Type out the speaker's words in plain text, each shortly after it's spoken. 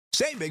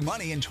Save big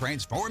money and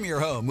transform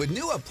your home with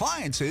new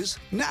appliances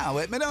now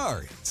at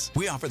Menards.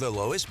 We offer the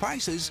lowest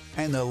prices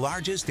and the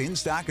largest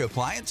in-stock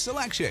appliance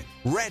selection.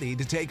 Ready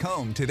to take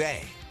home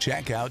today.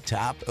 Check out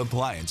top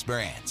appliance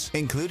brands,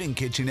 including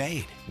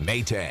KitchenAid,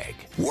 Maytag,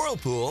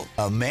 Whirlpool,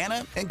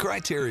 Amana, and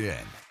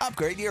Criterion.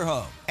 Upgrade your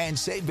home and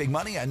save big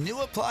money on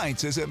new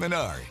appliances at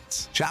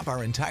Menards. Shop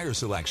our entire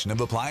selection of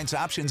appliance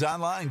options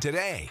online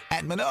today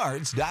at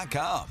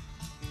Menards.com.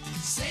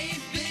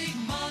 Save big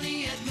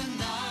money at Menards.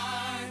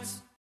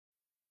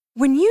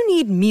 When you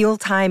need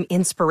mealtime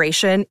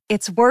inspiration,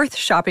 it's worth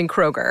shopping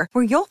Kroger,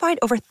 where you'll find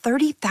over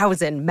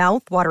 30,000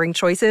 mouth-watering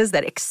choices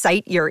that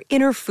excite your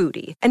inner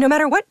foodie. And no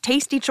matter what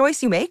tasty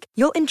choice you make,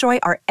 you'll enjoy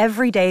our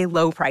everyday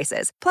low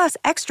prices, plus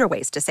extra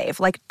ways to save,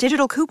 like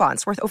digital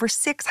coupons worth over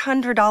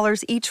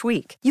 $600 each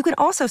week. You can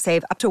also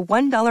save up to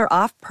 $1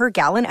 off per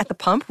gallon at the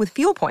pump with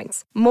fuel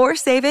points. More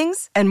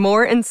savings and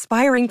more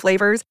inspiring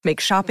flavors make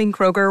shopping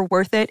Kroger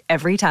worth it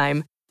every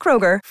time.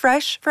 Kroger,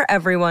 fresh for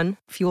everyone.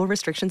 Fuel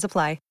restrictions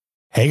apply.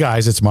 Hey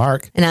guys, it's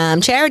Mark. And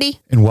I'm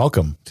Charity. And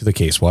welcome to the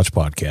Case Watch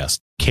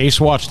Podcast.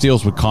 Case Watch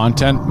deals with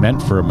content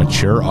meant for a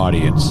mature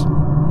audience.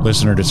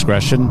 Listener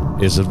discretion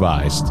is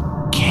advised.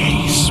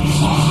 Case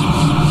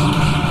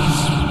Watch.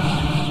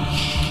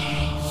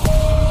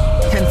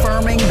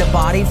 Confirming the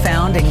body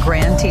found in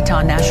Grand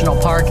Teton National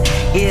Park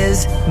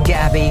is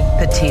Gabby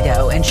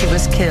Petito, and she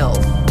was killed.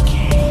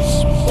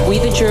 We,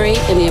 the jury,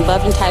 in the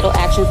above entitled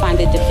action, find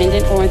the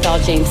defendant,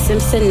 Orenthal James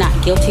Simpson, not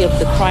guilty of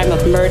the crime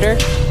of murder.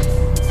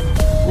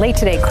 Late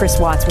today, Chris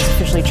Watts was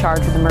officially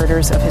charged with the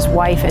murders of his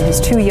wife and his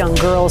 2 young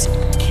girls.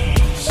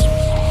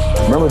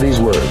 Remember these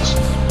words.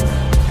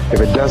 If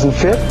it doesn't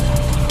fit,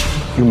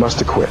 you must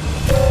acquit.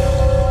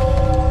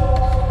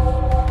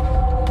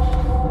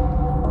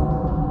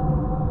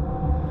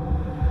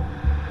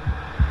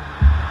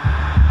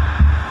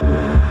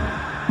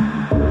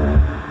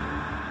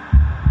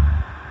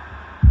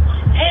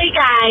 Hey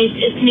guys,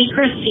 it's me,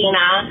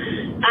 Christina.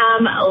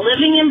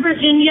 Living in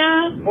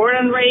Virginia, born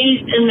and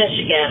raised in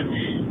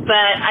Michigan.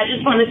 But I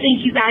just want to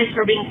thank you guys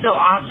for being so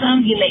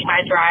awesome. You make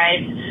my drive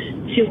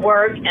to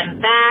work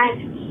and back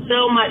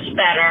so much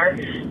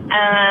better.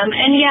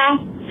 And yeah,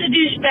 the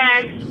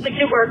douchebags, we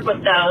can work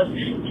with those.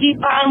 Keep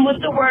on with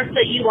the work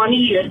that you want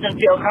to use and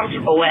feel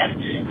comfortable with.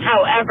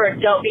 However,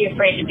 don't be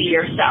afraid to be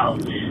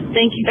yourself.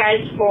 Thank you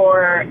guys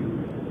for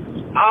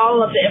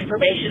all of the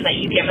information that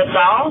you give us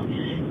all.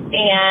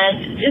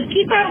 And just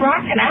keep on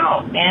rocking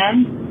out,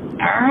 man.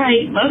 All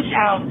right,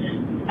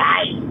 Motown.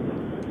 Bye.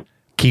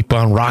 Keep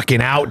on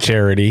rocking out,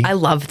 Charity. I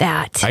love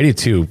that. I do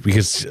too,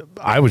 because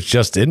I was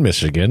just in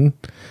Michigan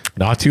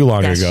not too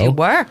long ago. You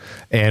were.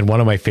 And one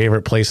of my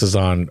favorite places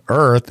on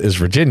earth is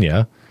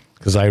Virginia,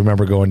 because I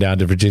remember going down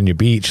to Virginia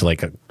Beach,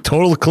 like a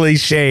total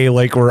cliche,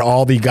 like where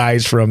all the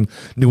guys from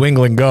New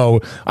England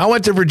go. I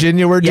went to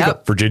Virginia. Where'd you go?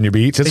 Virginia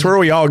Beach. That's where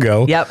we all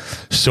go. Yep.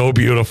 So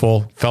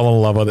beautiful. Fell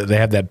in love with it. They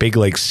have that big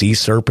like sea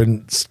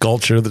serpent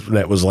sculpture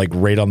that was like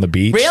right on the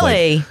beach.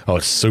 Really? Like, oh,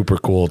 it's super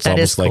cool. It's that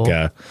almost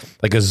cool.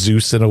 like a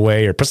Zeus in a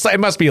way, or it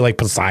must be like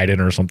Poseidon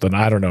or something.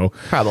 I don't know.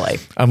 Probably.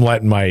 I'm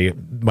letting my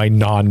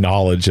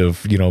non-knowledge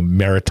of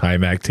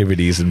maritime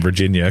activities in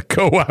Virginia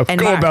go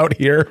about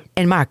here.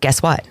 And Mark,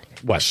 guess what?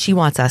 What? She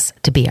wants us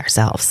to be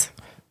ourselves.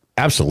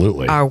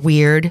 Absolutely. Our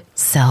weird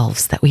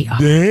selves that we are.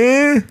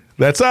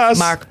 That's us.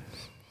 Mark.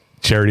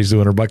 Charity's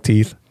doing her buck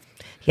teeth.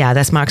 Yeah,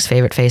 that's Mark's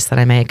favorite face that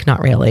I make.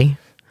 Not really.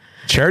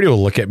 Charity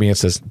will look at me and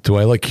says, "Do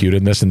I look cute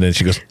in this?" And then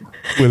she goes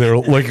with her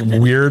like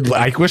weird.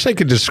 I wish I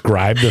could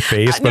describe the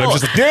face, but I'm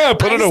just like, yeah,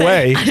 put it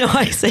away. I know.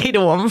 I say to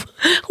him,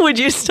 "Would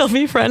you still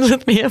be friends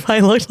with me if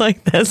I looked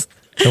like this?"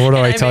 And what do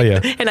I tell you?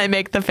 And I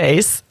make the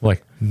face.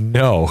 Like,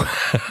 no.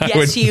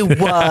 Yes, you would. You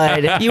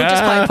would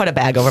just probably put a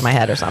bag over my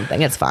head or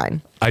something. It's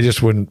fine. I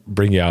just wouldn't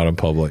bring you out in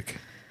public.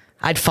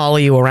 I'd follow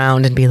you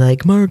around and be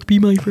like, Mark, be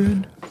my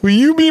friend. Will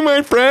you be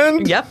my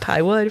friend? Yep,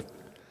 I would.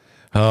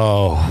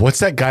 Oh, what's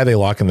that guy they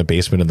lock in the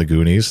basement in the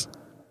Goonies?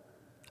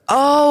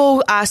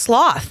 Oh,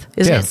 Sloth.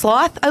 Isn't it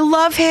Sloth? I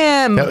love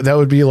him. That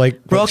would be like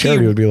what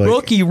Charity would be like.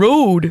 Rocky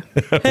Road.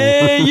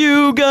 Hey,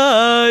 you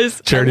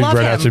guys. Charity'd run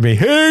after me.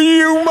 Hey,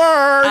 you,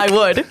 Mark. I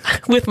would.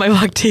 With my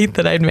buck teeth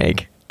that I'd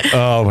make.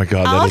 Oh, my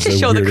God. I'll have to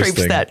show the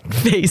creeps that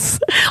face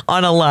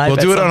on a live. We'll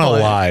do it on a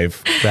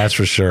live. That's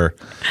for sure.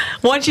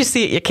 Once you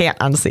see it, you can't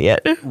unsee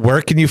it. Where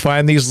can you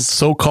find these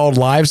so-called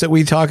lives that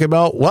we talk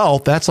about? Well,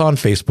 that's on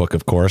Facebook,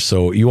 of course.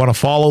 So you want to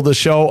follow the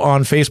show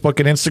on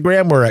Facebook and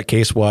Instagram. We're at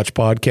Case Watch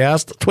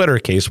Podcast. Twitter,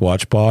 Case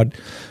Watch Pod.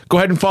 Go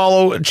ahead and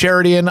follow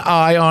Charity and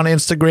I on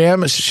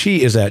Instagram.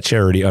 She is at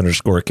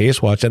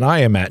Charity_Case Watch, and I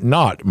am at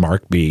not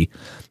Mark B.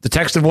 The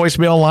text and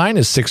voicemail line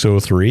is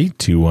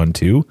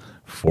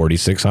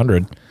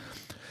 603-212-4600.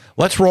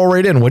 Let's roll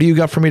right in. What do you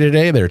got for me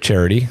today there,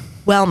 Charity?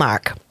 Well,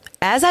 Mark,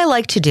 as I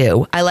like to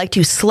do, I like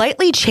to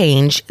slightly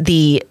change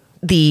the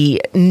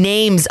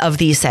names of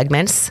these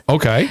segments.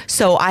 Okay.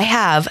 So I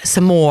have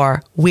some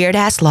more weird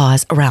ass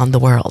laws around the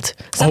world.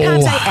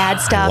 Sometimes I add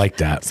stuff. I like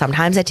that.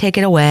 Sometimes I take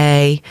it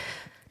away.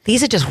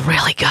 These are just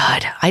really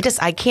good. I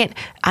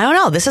don't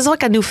know. This is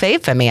like a new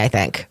fave for me, I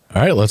think.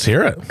 All right, let's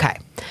hear it. Okay.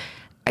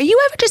 Are you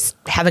ever just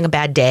having a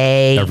bad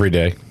day? Every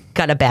day.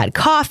 Got a bad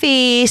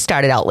coffee,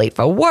 started out late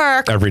for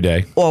work. Every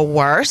day. Or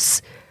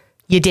worse,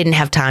 you didn't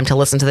have time to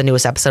listen to the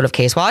newest episode of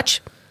Case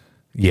Watch?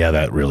 Yeah,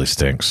 that really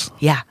stinks.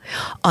 Yeah.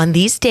 On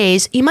these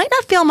days, you might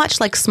not feel much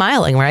like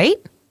smiling, right?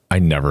 I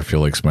never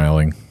feel like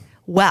smiling.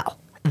 Well,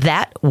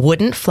 that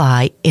wouldn't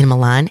fly in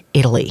Milan,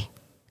 Italy.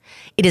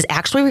 It is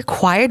actually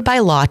required by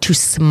law to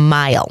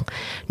smile.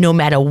 No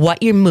matter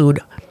what your mood,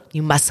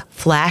 you must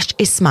flash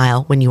a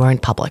smile when you are in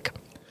public.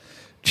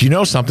 Do you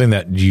know something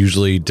that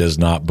usually does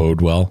not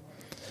bode well?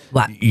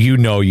 What? You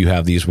know you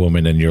have these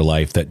women in your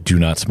life that do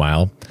not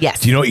smile.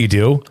 Yes. Do you know what you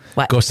do?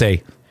 What? Go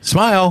say,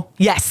 smile.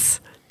 Yes.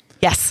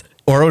 Yes.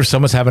 Or if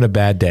someone's having a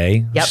bad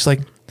day, Yep. just like,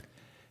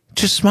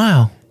 just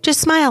smile. Just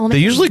smile. That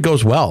usually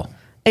goes well.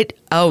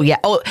 Oh, yeah.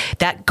 Oh,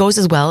 that goes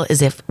as well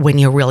as if when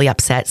you're really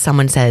upset,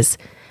 someone says,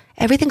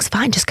 everything's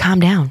fine. Just calm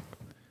down.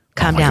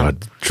 Calm down.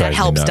 God, That drives me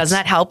helps. nuts. Doesn't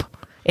that help?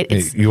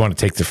 It's, You want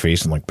to take the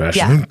face and like bash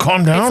yeah. it.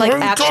 Calm down. It's like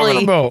What are you talking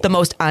actually about? the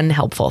most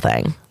unhelpful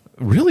thing. It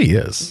really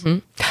is. Mm-hmm.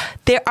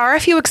 There are a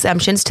few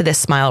exemptions to this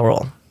smile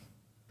rule.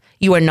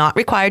 You are not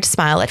required to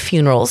smile at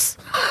funerals.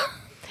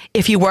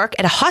 If you work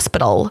at a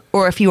hospital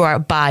or if you are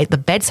by the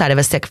bedside of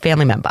a sick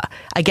family member.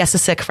 I guess a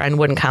sick friend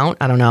wouldn't count.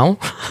 I don't know.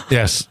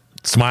 Yes.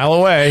 Smile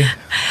away.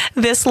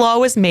 This law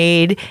was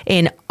made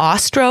in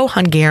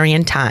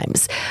Austro-Hungarian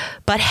times,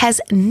 but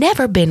has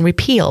never been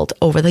repealed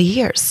over the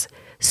years.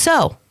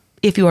 So,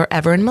 if you are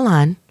ever in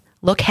Milan,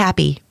 look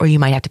happy or you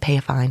might have to pay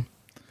a fine.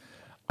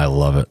 I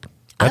love it.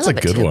 That's love a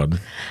it good too. one.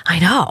 I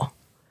know.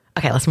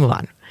 Okay, let's move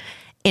on.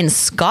 In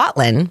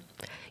Scotland,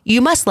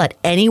 you must let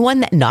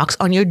anyone that knocks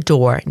on your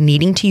door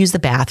needing to use the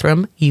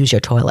bathroom use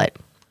your toilet.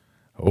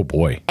 Oh,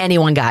 boy.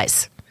 Anyone,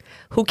 guys.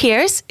 Who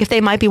cares if they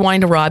might be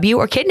wanting to rob you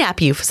or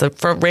kidnap you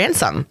for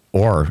ransom?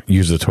 Or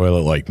use the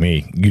toilet like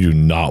me. You do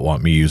not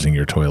want me using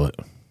your toilet.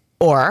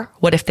 Or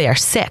what if they are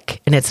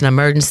sick and it's an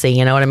emergency?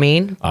 You know what I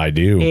mean? I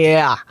do.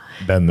 Yeah.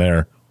 Been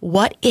there.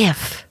 What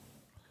if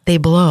they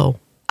blow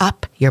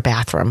up your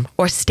bathroom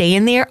or stay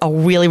in there a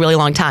really, really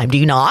long time? Do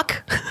you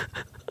knock?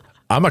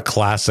 I'm a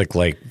classic,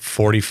 like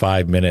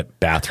 45-minute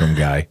bathroom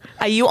guy.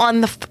 Are you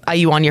on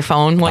your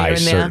phone while you're I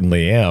in there?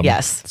 certainly am.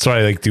 Yes. That's why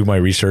I like do my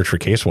research for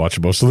Case Watch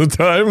most of the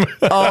time.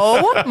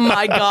 Oh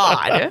my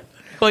God.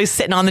 Well, he's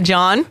sitting on the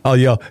John. I'll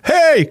yell,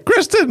 "Hey,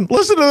 Kristen,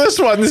 listen to this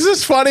one. This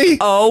is funny."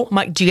 Oh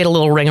my! Do you get a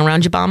little ring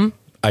around your bum?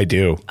 I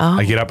do. Oh.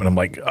 I get up and I'm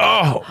like,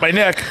 "Oh, my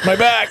neck, my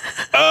back.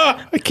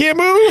 I can't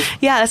move."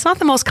 Yeah, that's not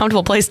the most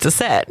comfortable place to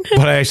sit.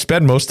 But I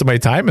spend most of my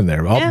time in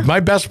there. Yeah. My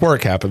best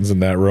work happens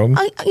in that room.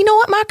 You know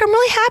what, Mark? I'm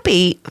really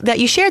happy that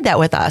you shared that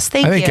with us.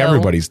 Thank you. I think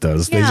everybody's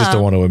does. They just Yeah.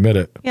 don't want to admit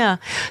it. Yeah.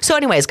 So,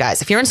 anyways,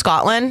 guys, if you're in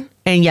Scotland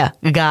and you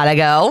gotta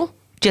go,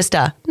 just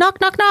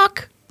knock, knock,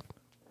 knock,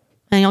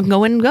 and you'll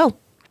go in and go.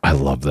 I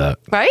love that.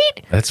 Right?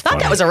 That's Thought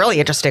funny. that was a really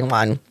interesting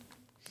one.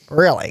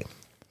 Really.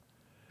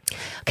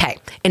 Okay.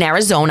 In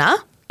Arizona,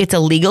 it's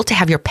illegal to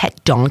have your pet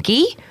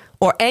donkey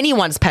or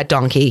anyone's pet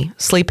donkey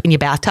sleep in your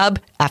bathtub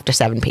after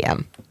 7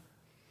 p.m.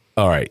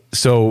 All right.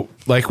 So,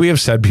 like we have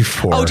said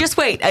before. Oh, just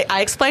wait.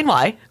 I explain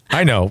why.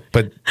 I know,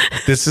 but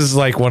this is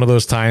like one of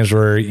those times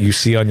where you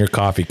see on your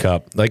coffee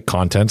cup, like,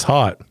 content's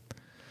hot.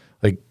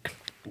 Like,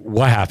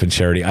 what happened,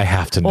 Charity? I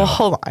have to know. Well,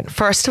 hold on.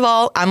 First of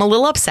all, I'm a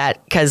little upset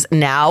because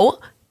now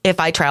if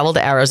I travel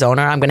to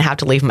Arizona, I'm going to have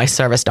to leave my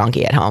service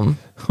donkey at home.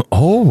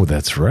 Oh,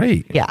 that's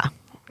right. Yeah.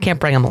 Can't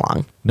bring him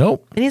along.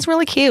 Nope. And he's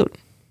really cute.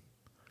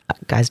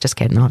 Guys, just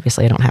kidding.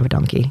 Obviously, I don't have a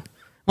donkey.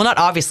 Well, not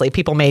obviously.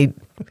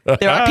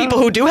 There are people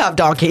who do have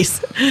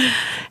donkeys.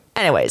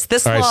 Anyways,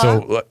 this All right. law.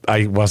 So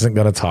I wasn't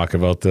going to talk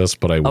about this,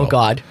 but I will. Oh,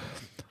 God.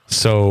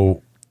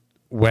 So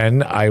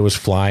when I was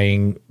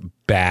flying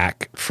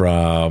back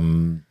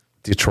from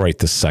Detroit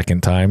the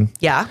second time,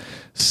 Yeah.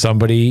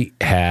 somebody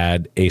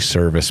had a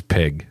service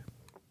pig.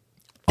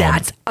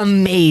 That's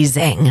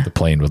amazing. The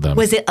plane with them.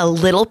 Was it a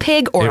little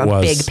pig or It a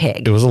was, big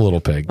pig? It was a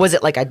little pig. Was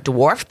it like a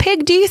dwarf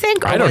pig, do you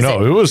think? Or I don't was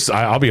know. it- It was.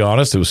 I'll be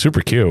honest. It was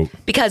super cute.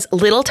 Because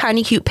little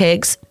tiny cute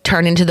pigs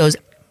turn into those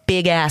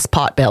big ass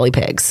potbelly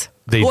pigs.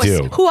 They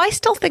do. Who I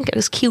still think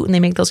is cute and they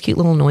make those cute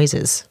little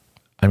noises.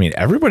 I mean,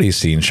 everybody's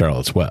seen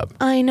Charlotte's Web.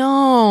 I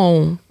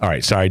know. All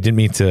right. Sorry, I didn't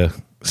mean to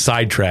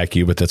sidetrack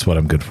you, but that's what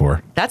I'm good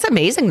for. That's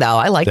amazing though.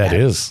 I like that. That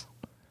is.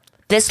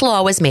 This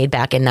law was made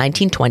back in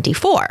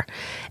 1924.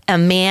 A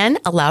man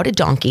allowed a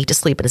donkey to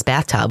sleep in his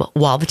bathtub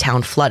while the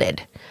town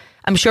flooded.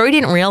 I'm sure he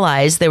didn't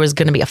realize there was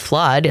going to be a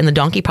flood, and the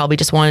donkey probably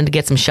just wanted to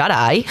get some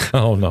shut-eye.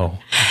 Oh, no.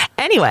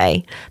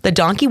 Anyway, the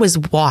donkey was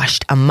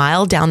washed a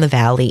mile down the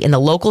valley, and the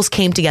locals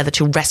came together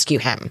to rescue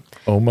him.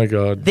 Oh, my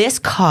God. This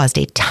caused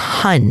a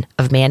ton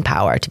of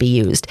manpower to be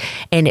used,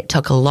 and it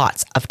took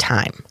lots of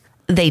time.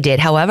 They did,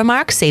 however,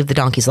 Mark, save the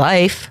donkey's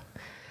life.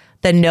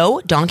 The no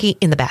donkey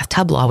in the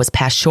bathtub law was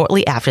passed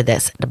shortly after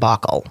this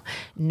debacle.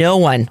 No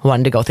one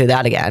wanted to go through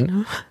that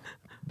again.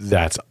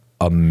 That's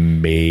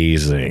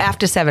amazing.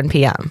 After 7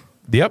 p.m.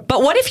 Yep.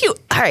 But what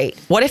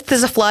if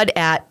there's a flood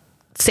at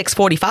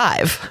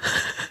 6:45?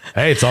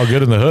 Hey, it's all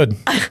good in the hood.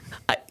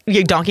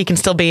 Your donkey can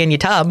still be in your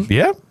tub.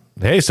 Yeah.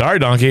 Hey, sorry,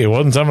 donkey. It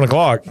wasn't 7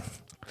 o'clock.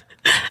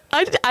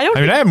 I don't.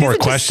 I mean, I have more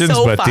questions,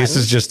 so but fun. this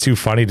is just too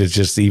funny to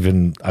just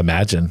even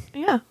imagine.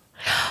 Yeah.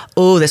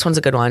 Oh, this one's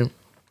a good one.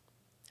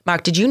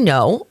 Mark, did you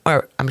know,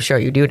 or I'm sure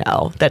you do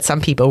know, that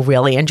some people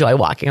really enjoy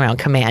walking around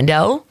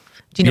commando?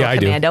 Do you know Yeah, what I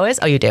do. commando is?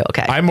 Oh, you do?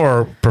 Okay. I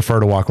more prefer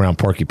to walk around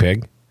Porky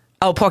Pig.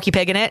 Oh, Porky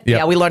Pig in it? Yep.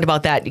 Yeah, we learned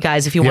about that. You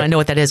guys, if you want Yep. to know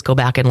what that is, go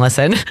back and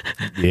listen.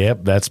 Yep,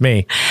 that's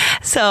me.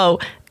 So,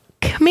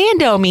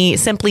 commando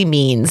simply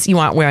means you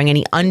aren't wearing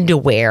any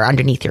underwear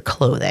underneath your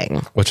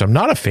clothing. Which I'm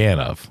not a fan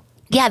of.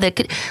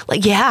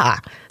 Yeah,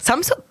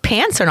 some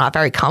pants are not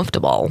very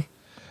comfortable.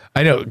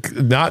 I know,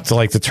 not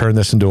to turn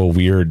this into a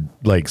weird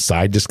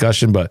side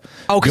discussion, but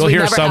because we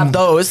never have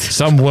those.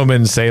 Some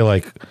women say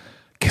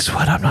guess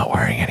what? I'm not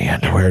wearing any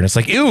underwear, and it's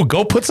like, ew,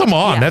 go put some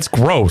on. Yeah. That's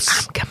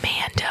gross. I'm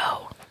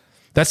commando.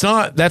 That's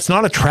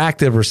not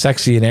attractive or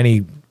sexy in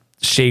any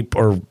shape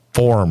or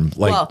form.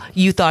 Well,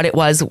 you thought it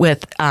was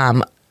with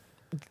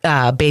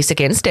Basic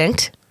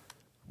Instinct.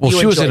 Well, You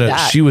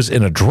she was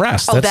in a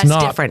dress. Oh, that's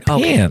not different.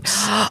 Okay. Pants.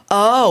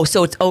 Oh,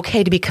 so it's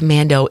okay to be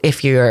commando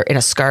if you're in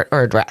a skirt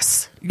or a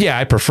dress. Yeah,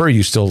 I prefer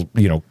you still,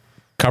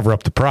 cover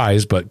up the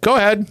prize, but go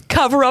ahead.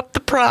 Cover up the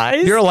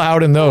prize. You're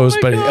allowed in those,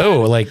 but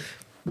God.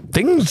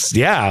 things,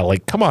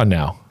 come on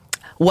now.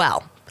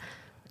 Well,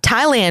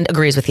 Thailand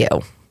agrees with you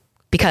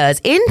because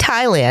in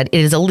Thailand, it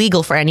is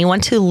illegal for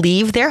anyone to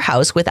leave their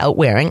house without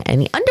wearing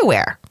any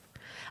underwear.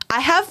 I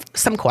have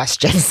some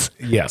questions.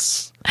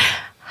 Yes.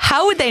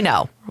 How would they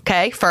know?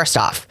 Okay, first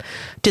off,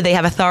 do they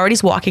have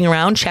authorities walking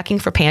around checking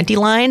for panty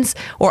lines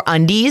or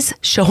undies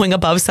showing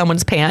above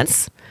someone's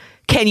pants?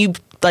 Can you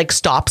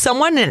stop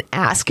someone and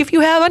ask if you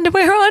have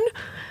underwear on?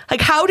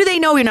 How do they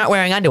know you're not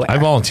wearing underwear? I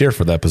volunteer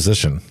for that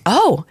position.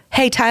 Oh,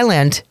 hey,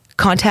 Thailand,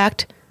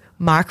 contact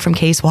Mark from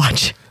Case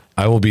Watch.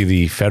 I will be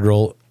the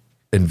federal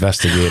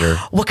investigator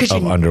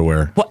of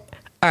underwear. What?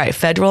 All right,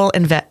 federal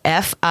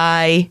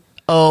FIOU.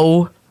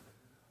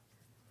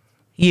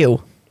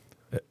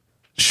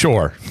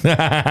 Sure.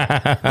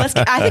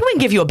 I think we can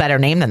give you a better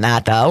name than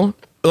that, though.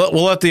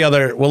 We'll let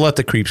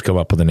the creeps come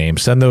up with a name.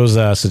 Send those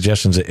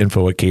suggestions at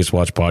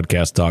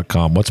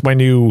info@casewatchpodcast.com. What's my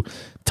new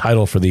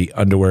title for the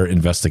underwear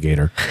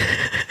investigator?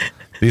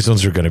 These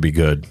ones are going to be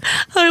good.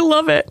 I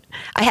love it.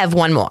 I have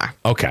one more.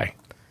 Okay.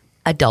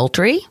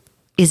 Adultery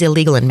is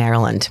illegal in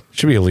Maryland.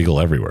 Should be illegal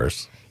everywhere.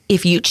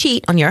 If you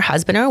cheat on your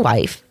husband or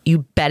wife,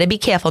 you better be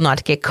careful not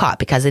to get caught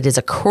because it is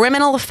a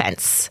criminal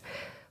offense.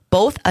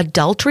 Both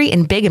adultery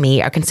and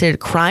bigamy are considered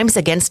crimes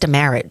against a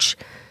marriage.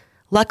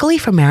 Luckily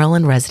for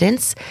Maryland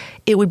residents,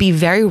 it would be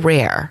very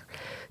rare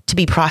to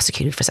be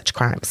prosecuted for such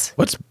crimes.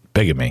 What's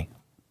bigamy?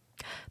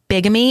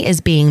 Bigamy is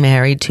being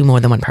married to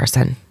more than one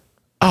person.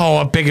 Oh,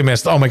 a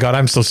bigamist. Oh my God,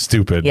 I'm so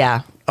stupid.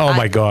 Yeah. Oh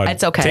my God.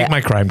 It's okay. Take my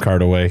crime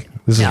card away.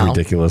 This is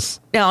ridiculous.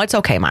 No, it's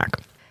okay,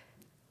 Mark.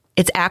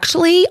 It's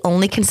actually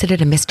only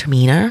considered a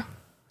misdemeanor,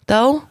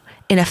 though,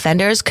 and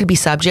offenders could be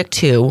subject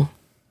to,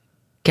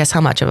 guess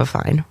how much of a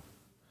fine?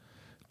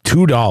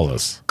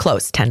 $2.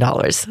 Close,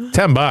 $10.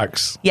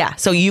 $10. Yeah,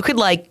 so you could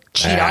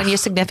cheat on your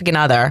significant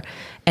other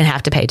and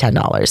have to pay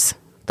 $10.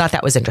 Thought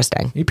that was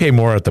interesting. You pay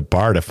more at the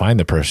bar to find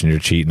the person you're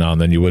cheating on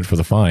than you would for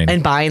the fine.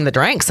 And buying the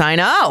drinks, I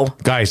know.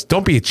 Guys,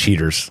 don't be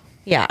cheaters.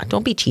 Yeah,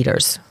 don't be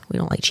cheaters. We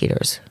don't like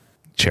cheaters.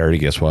 Charity,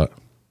 guess what?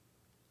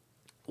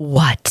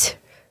 What?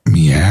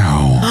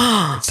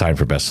 Meow. It's time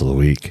for Best of the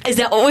Week. Is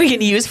that what we're going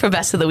to use for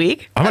Best of the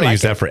Week? I'm going to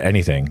use that for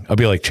anything. I'll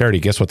be like, Charity,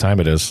 guess what time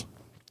it is?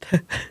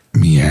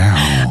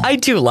 Meow. I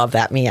do love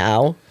that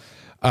meow.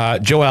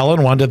 Joe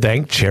Allen wanted to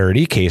thank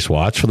Charity Case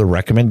Watch for the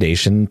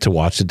recommendation to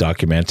watch the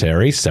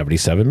documentary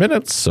 77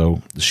 Minutes.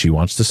 So she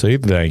wants to say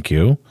thank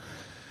you.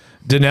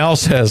 Danelle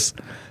says,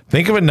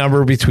 think of a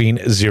number between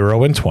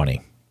 0 and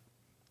 20.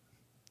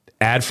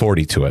 Add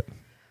 40 to it.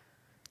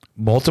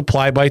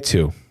 Multiply by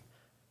 2.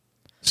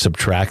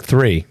 Subtract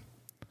 3.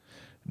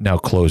 Now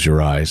close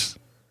your eyes.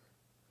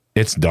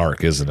 It's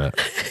dark, isn't it?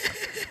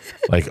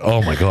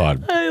 Oh my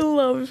God. I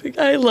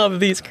love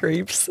these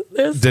creeps.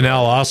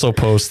 Danelle also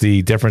posts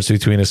the difference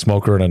between a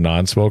smoker and a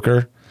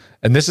non-smoker.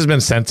 And this has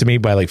been sent to me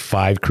by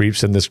 5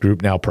 creeps in this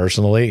group now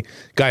personally.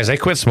 Guys, I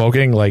quit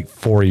smoking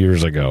 4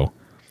 years ago.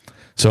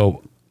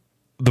 So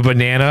the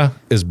banana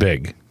is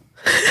big.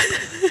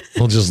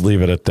 We'll just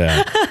leave it at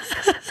that.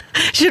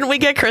 Shouldn't we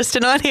get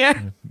Kristen on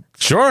here?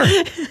 Sure.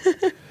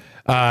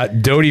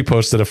 Dodie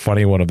posted a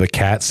funny one of the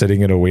cat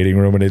sitting in a waiting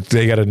room, and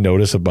they got a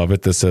notice above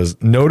it that says,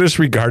 "Notice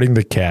regarding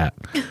the cat.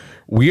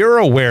 We are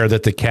aware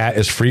that the cat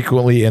is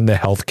frequently in the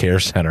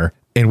healthcare center,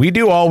 and we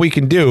do all we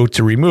can do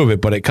to remove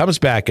it, but it comes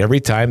back every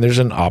time there's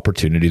an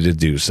opportunity to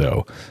do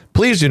so.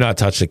 Please do not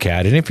touch the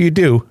cat, and if you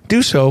do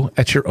so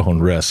at your own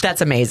risk."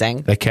 That's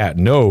amazing. The cat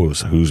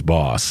knows who's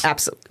boss.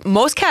 Absolutely.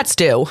 Most cats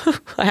do,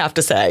 I have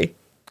to say.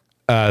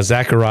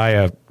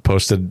 Zachariah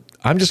posted,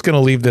 "I'm just going to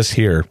leave this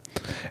here."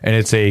 And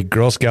it's a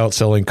Girl Scout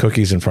selling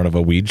cookies in front of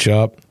a weed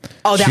shop.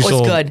 Oh, that she was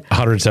sold good.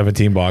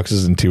 117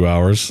 boxes in 2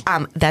 hours.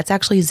 That's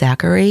actually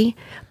Zachary,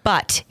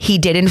 but he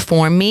did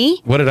inform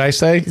me. What did I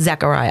say?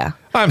 Zachariah.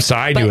 I'm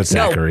sorry, I knew it's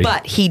Zachary. No,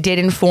 but he did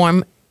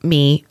inform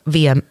me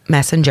via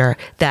Messenger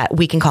that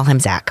we can call him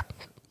Zach.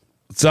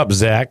 What's up,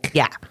 Zach?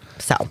 Yeah.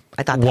 So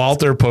I thought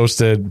Walter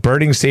posted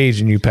burning sage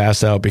and you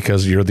pass out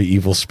because you're the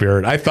evil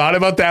spirit. I thought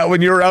about that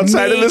when you were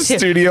outside of the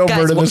studio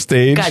burning the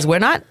stage. Guys, we're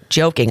not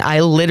joking.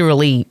 I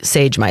literally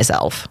sage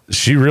myself.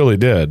 She really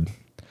did.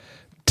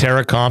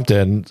 Tara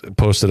Compton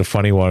posted a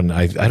funny one.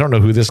 I don't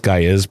know who this guy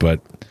is, but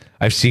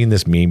I've seen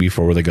this meme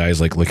before where the guy's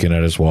like looking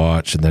at his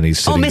watch and then he's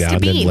sitting down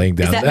and then laying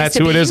down. That's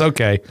who it is.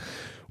 Okay.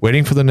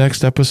 Waiting for the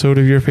next episode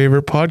of your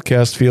favorite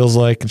podcast feels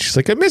like. And she's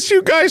like, I miss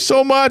you guys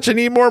so much. I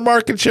need more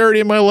Mark and Charity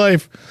in my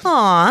life.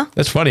 Aw.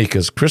 That's funny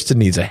because Kristen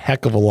needs a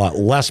heck of a lot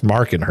less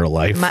Mark in her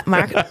life.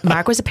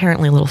 Mark was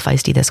apparently a little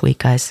feisty this week,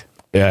 guys.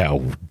 Yeah,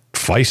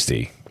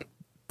 feisty.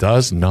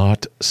 Does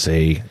not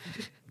say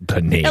the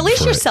name. At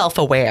least you're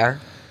self-aware.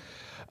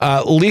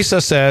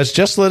 Lisa says,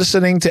 just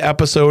listening to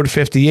episode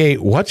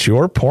 58, what's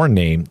your porn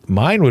name?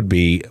 Mine would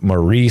be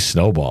Marie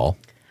Snowball.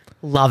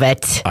 Love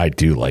it. I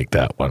do like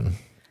that one.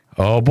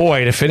 Oh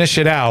boy, to finish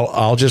it out,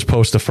 I'll just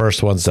post the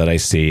first ones that I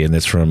see, and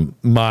it's from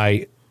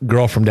my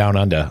girl from down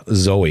under,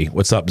 Zoe.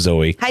 What's up,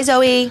 Zoe? Hi,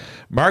 Zoe.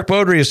 Mark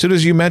Beaudry, as soon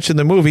as you mentioned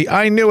the movie,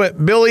 I knew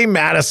it. Billy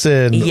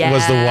Madison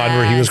was the one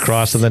where he was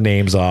crossing the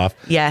names off.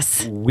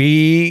 Yes.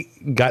 We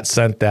got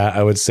sent that,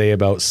 I would say,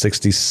 about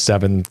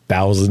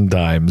 67,000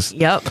 times.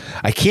 Yep.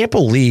 I can't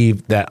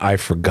believe that I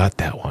forgot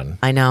that one.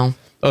 I know.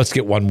 Let's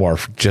get one more,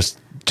 just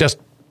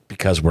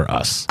because we're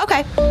us.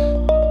 Okay.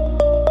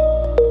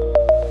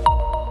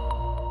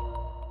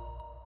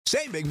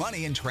 Save big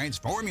money and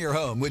transform your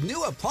home with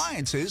new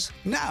appliances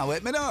now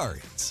at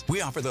Menards.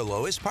 We offer the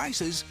lowest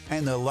prices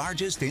and the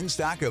largest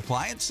in-stock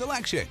appliance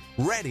selection.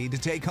 Ready to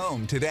take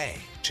home today.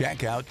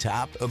 Check out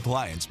top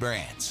appliance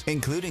brands,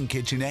 including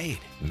KitchenAid,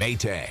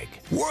 Maytag,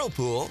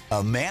 Whirlpool,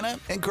 Amana,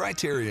 and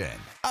Criterion.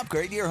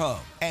 Upgrade your home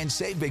and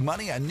save big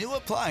money on new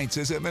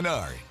appliances at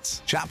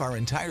Menards. Shop our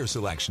entire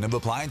selection of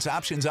appliance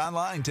options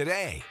online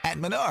today at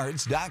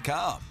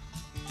menards.com.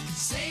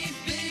 Save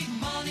big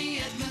money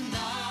at Menards.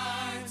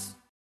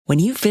 When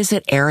you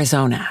visit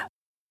Arizona,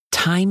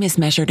 time is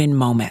measured in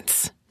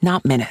moments,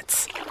 not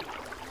minutes.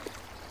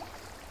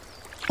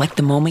 Like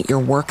the moment your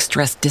work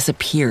stress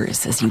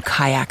disappears as you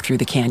kayak through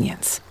the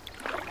canyons.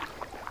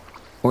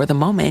 Or the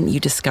moment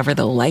you discover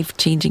the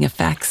life-changing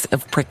effects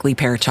of prickly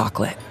pear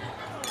chocolate.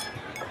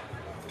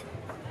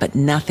 But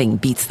nothing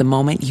beats the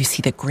moment you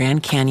see the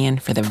Grand Canyon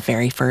for the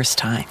very first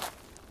time.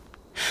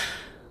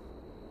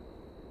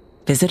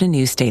 Visit a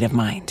new state of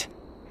mind.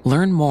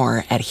 Learn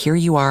more at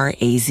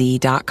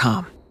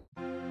hereyouareaz.com.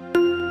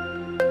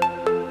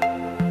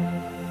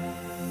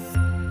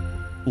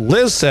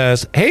 Liz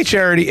says, hey,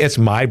 Charity, it's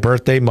my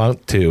birthday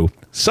month, too.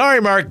 Sorry,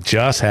 Mark,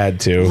 just had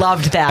to.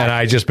 Loved that. And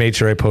I just made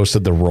sure I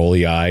posted the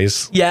rolly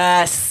eyes.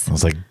 Yes. I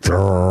was like,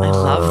 Durr. I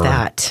love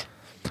that.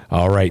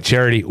 All right,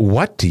 Charity,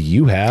 what do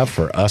you have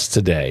for us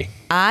today?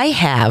 I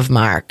have,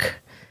 Mark,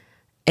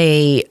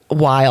 a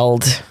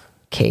wild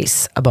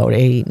case about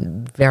a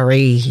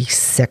very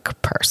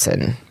sick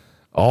person.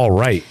 All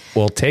right.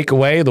 Well, take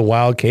away the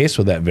wild case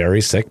with that very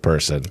sick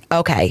person.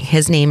 Okay.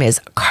 His name is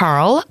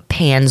Carl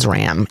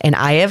Panzram, and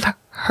I have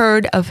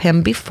heard of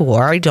him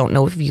before. I don't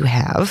know if you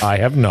have. I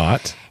have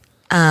not.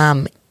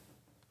 Yeah,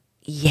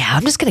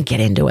 I'm just going to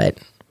get into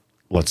it.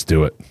 Let's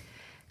do it.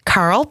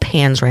 Carl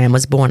Panzram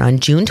was born on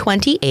June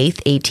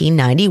 28th,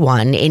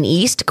 1891 in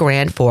East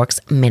Grand Forks,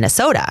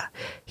 Minnesota.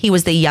 He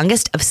was the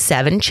youngest of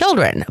 7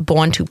 children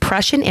born to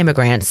Prussian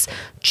immigrants.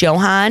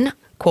 Johann,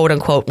 quote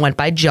unquote, went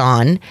by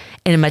John,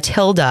 and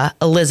Matilda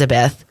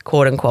Elizabeth,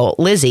 quote unquote,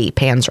 Lizzie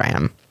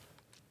Panzram.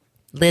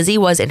 Lizzie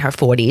was in her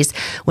 40s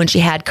when she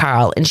had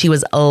Carl, and she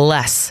was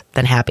less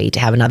than happy to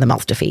have another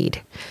mouth to feed.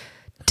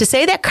 To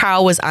say that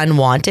Carl was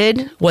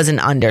unwanted was an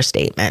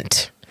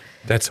understatement.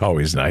 That's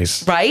always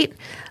nice. Right?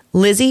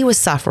 Lizzie was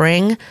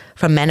suffering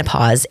from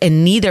menopause,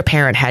 and neither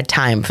parent had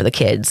time for the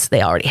kids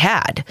they already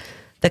had.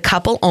 The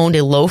couple owned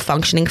a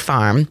low-functioning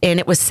farm, and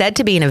it was said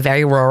to be in a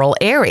very rural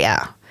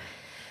area.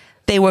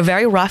 They were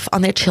very rough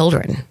on their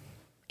children.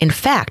 In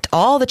fact,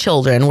 all the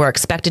children were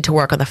expected to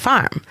work on the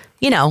farm,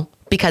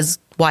 because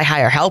why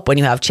hire help when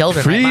you have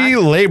children? Free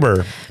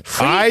labor.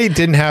 I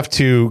didn't have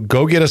to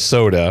go get a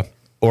soda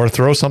or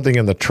throw something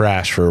in the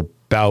trash for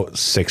about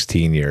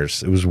 16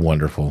 years. It was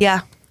wonderful.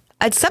 Yeah.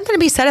 It's something to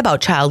be said about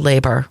child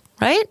labor,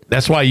 right?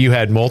 That's why you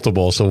had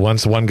multiple. So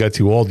once one got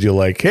too old, you're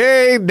like,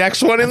 hey,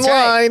 next one in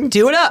line.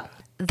 Do it up.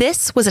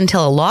 This was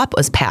until a law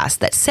was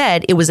passed that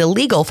said it was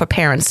illegal for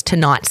parents to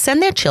not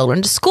send their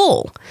children to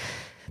school.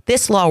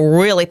 This law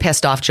really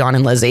pissed off John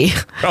and Lizzie.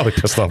 Probably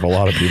pissed off a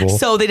lot of people.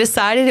 So they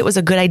decided it was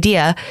a good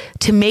idea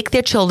to make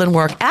their children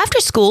work after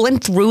school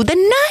and through the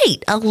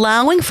night,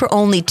 allowing for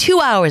only 2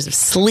 hours of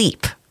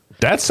sleep.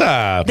 They're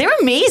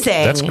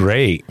amazing. That's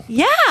great.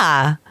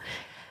 Yeah.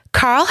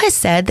 Carl has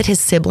said that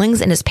his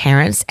siblings and his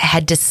parents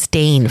had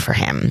disdain for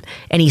him,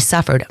 and he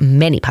suffered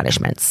many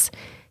punishments.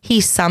 He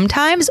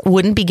sometimes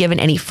wouldn't be given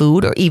any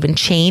food or even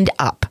chained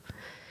up.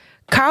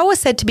 Carl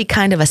was said to be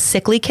kind of a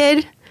sickly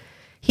kid.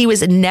 He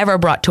was never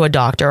brought to a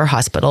doctor or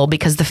hospital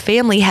because the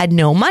family had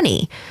no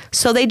money,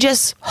 so they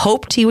just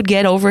hoped he would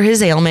get over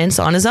his ailments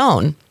on his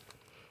own.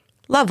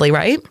 Lovely,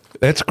 right?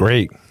 That's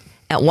great.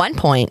 At one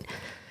point,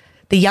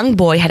 The young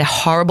boy had a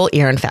horrible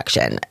ear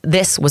infection.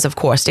 This was, of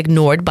course,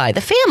 ignored by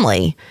the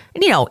family.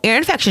 And, ear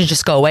infections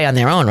just go away on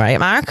their own, right,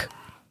 Mark?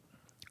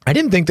 I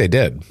didn't think they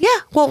did. Yeah,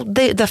 well,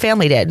 the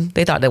family did.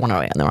 They thought they went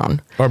away on their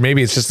own. Or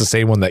maybe it's just the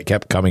same one that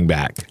kept coming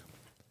back.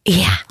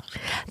 Yeah.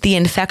 The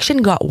infection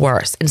got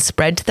worse and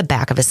spread to the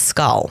back of his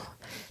skull.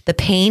 The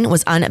pain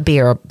was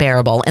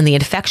unbearable, and the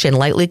infection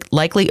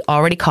likely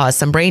already caused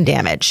some brain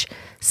damage.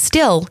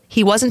 Still,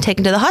 he wasn't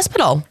taken to the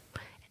hospital.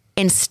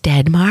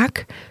 Instead,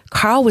 Mark,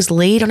 Carl was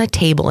laid on a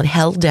table and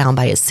held down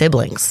by his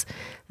siblings.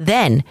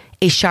 Then,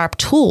 a sharp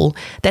tool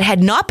that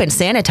had not been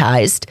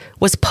sanitized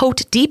was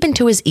poked deep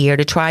into his ear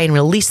to try and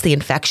release the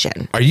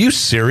infection. Are you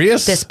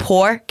serious? This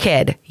poor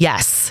kid,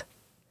 yes.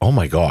 Oh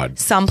my God.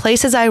 Some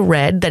places I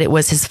read that it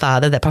was his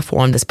father that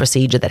performed this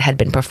procedure that had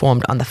been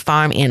performed on the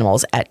farm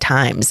animals at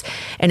times.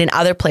 And in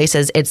other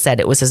places, it said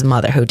it was his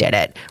mother who did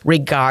it.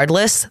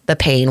 Regardless, the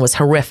pain was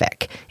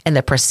horrific, and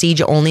the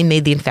procedure only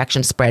made the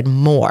infection spread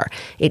more.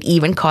 It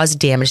even caused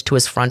damage to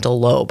his frontal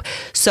lobe.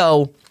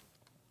 So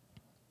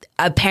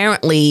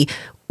apparently,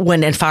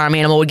 when a farm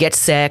animal would get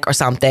sick or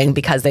something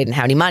because they didn't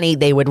have any money,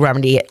 they would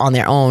remedy it on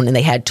their own, and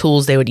they had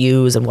tools they would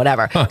use and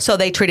whatever. So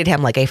they treated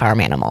him like a farm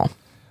animal.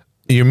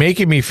 You're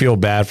making me feel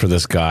bad for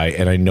this guy,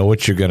 and I know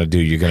what you're going to do.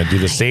 You're going to do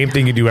the same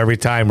thing you do every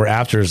time, where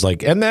after is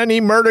like, and then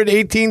he murdered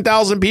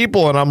 18,000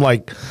 people. And I'm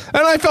like,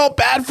 and I felt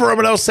bad for him,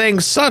 and I was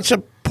saying, such a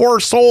poor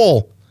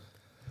soul.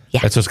 Yeah.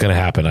 That's what's going to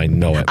happen. I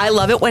know it. I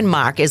love it when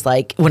Mark is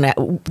like, when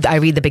I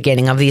read the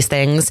beginning of these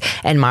things,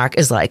 and Mark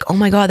is like, oh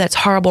my God, that's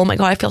horrible. Oh my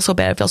God, I feel so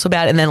bad. I feel so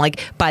bad. And then like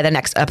by the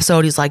next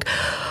episode, he's like,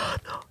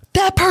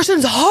 that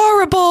person's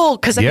horrible.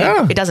 Because I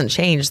mean, it doesn't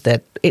change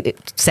that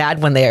it's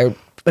sad when they're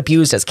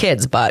abused as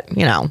kids, but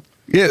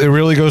Yeah, it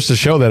really goes to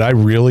show that I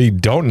really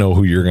don't know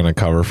who you're going to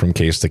cover from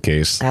case to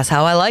case. That's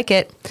how I like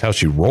it. That's how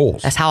she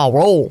rolls. That's how I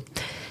roll.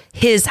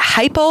 His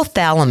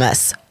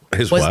hypothalamus.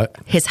 What?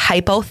 His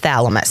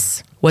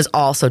hypothalamus was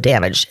also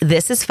damaged.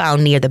 This is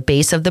found near the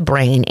base of the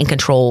brain and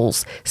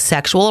controls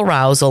sexual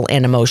arousal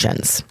and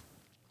emotions.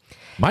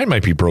 Mine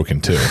might be broken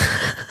too.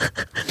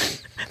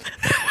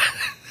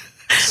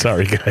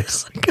 Sorry,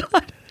 guys. Oh my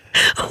God.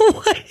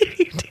 What are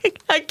you doing?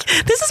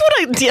 This is what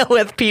I deal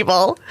with,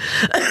 people.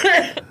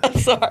 I'm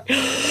sorry.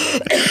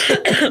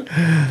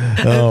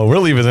 Oh, we're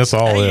leaving this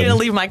all in. Are you going to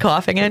leave my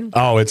coughing in?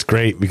 Oh, it's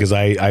great because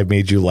I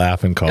made you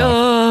laugh and cough.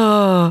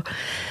 Oh.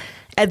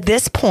 At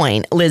this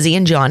point, Lizzie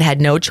and John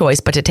had no choice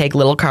but to take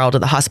little Carl to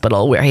the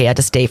hospital, where he had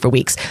to stay for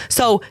weeks.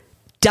 So,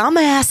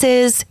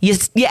 dumbasses, you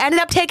ended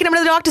up taking him to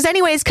the doctors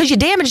anyways because you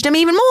damaged him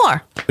even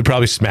more. They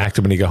probably smacked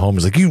him when he got home.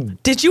 He's like,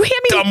 did you hear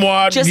me?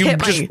 Dumwad, you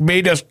just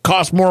made us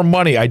cost more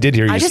money. I did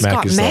hear you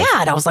smack yourself. I just got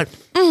mad. I was like,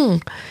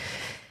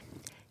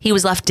 He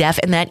was left deaf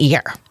in that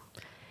ear.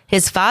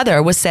 His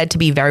father was said to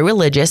be very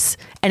religious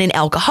and an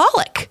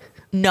alcoholic.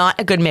 Not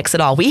a good mix at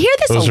all. We hear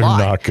this Those a lot.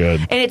 Those are not good.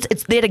 And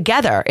it's they're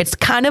together. It's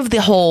kind of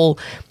the whole,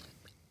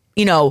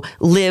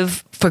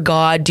 live for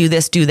God, do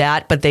this, do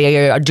that, but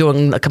they are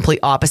doing the complete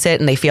opposite,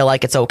 and they feel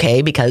like it's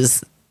okay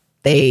because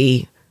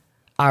they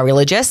are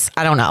religious.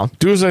 I don't know.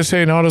 Do as I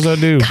say, not as I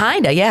do.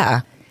 Kinda,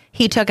 yeah.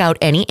 He took out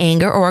any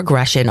anger or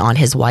aggression on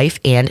his wife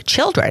and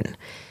children.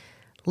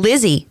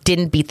 Lizzie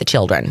didn't beat the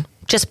children,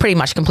 just pretty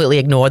much completely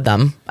ignored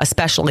them,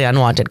 especially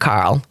unwanted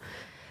Carl.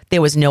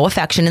 There was no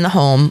affection in the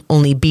home,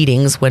 only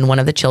beatings when one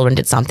of the children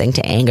did something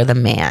to anger the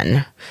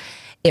man.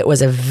 It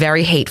was a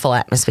very hateful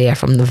atmosphere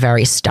from the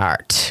very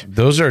start.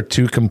 Those are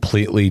two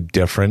completely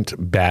different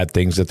bad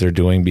things that they're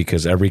doing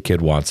because every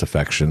kid wants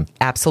affection.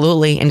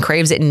 Absolutely, and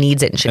craves it and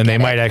needs it and should And they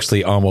get might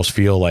actually almost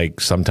feel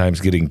like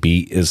sometimes getting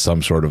beat is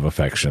some sort of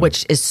affection.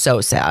 Which is so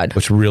sad.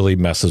 Which really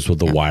messes with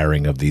the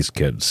wiring of these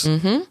kids.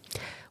 Mm-hmm.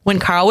 When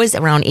Carl was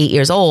around 8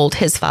 years old,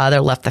 his father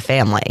left the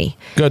family.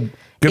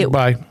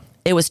 Goodbye.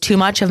 It was too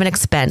much of an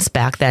expense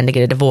back then to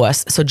get a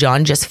divorce, so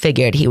John just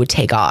figured he would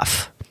take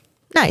off.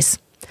 Nice.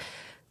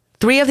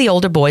 3 of the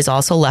older boys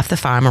also left the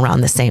farm around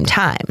the same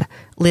time.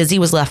 Lizzie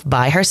was left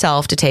by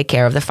herself to take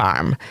care of the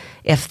farm,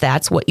 if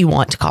that's what you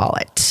want to call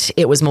it.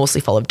 It was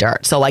mostly full of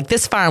dirt. So like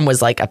this farm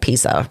was like a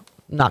piece of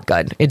not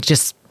good.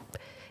 It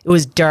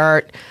was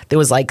dirt. There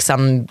was like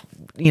some,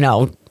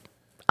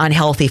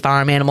 unhealthy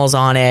farm animals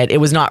on it. It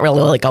was not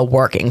really like a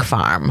working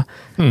farm.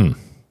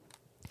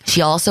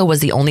 She also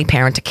was the only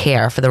parent to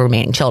care for the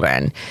remaining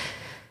children.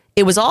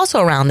 It was also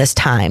around this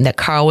time that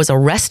Carl was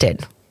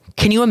arrested.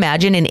 Can you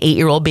imagine an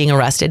 8-year-old being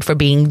arrested for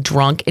being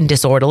drunk and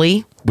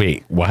disorderly?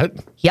 Wait, what?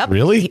 Yep.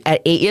 Really?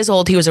 At 8 years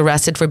old, he was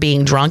arrested for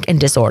being drunk and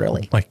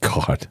disorderly. My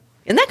God.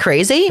 Isn't that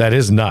crazy? That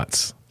is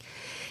nuts.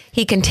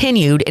 He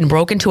continued and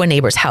broke into a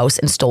neighbor's house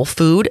and stole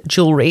food,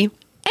 jewelry, and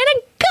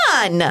a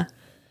gun.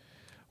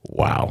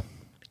 Wow.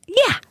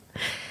 Yeah.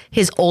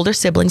 His older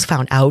siblings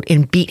found out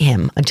and beat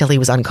him until he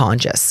was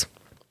unconscious.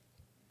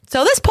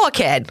 So this poor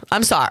kid,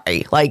 I'm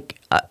sorry,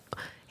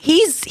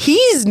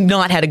 he's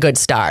not had a good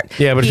start.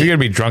 Yeah, but if you're going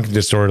to be drunk and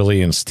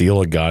disorderly and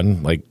steal a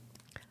gun, that's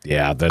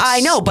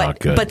I know, not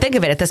good. But think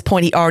of it, at this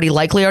point, he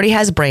already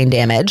has brain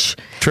damage.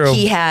 True.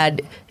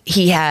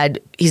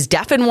 He's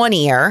deaf in one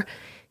ear.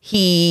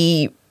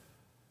 He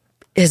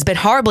has been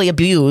horribly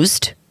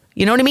abused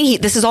You know what I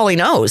mean? This is all he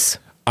knows.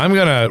 I'm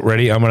going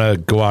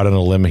to go out on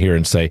a limb here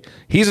and say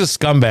he's a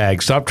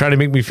scumbag. Stop trying to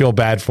make me feel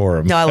bad for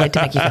him. No, I like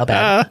to make you feel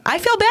bad. I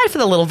feel bad for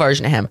the little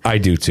version of him. I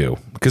do too,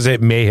 because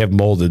it may have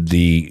molded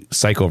the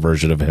psycho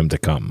version of him to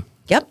come.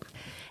 Yep.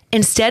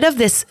 Instead of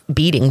this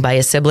beating by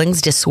his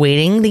siblings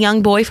dissuading the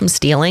young boy from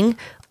stealing,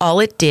 all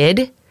it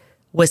did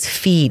was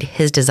feed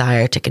his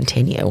desire to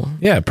continue.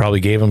 Yeah, it probably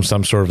gave him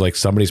some sort of like,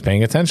 somebody's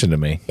paying attention to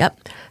me.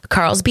 Yep.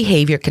 Carl's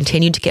behavior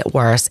continued to get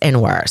worse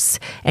and worse,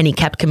 and he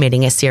kept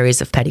committing a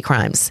series of petty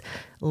crimes.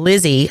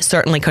 Lizzie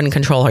certainly couldn't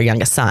control her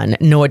youngest son,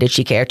 nor did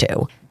she care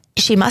to.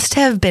 She must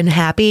have been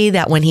happy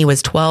that when he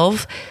was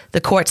 12,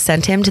 the court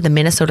sent him to the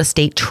Minnesota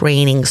State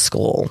Training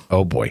School.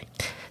 Oh, boy.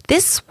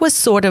 This was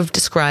sort of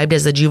described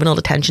as the juvenile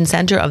detention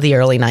center of the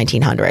early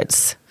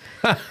 1900s.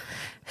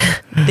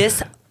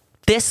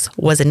 This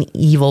was an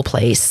evil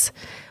place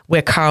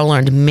where Carl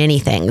learned many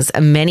things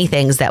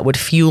that would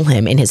fuel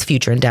him in his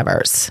future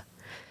endeavors.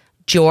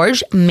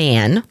 George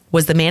Mann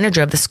was the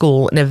manager of the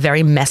school and a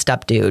very messed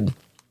up dude.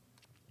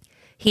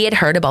 He had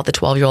heard about the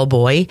 12-year-old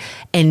boy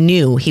and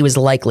knew he was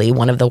likely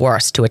one of the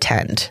worst to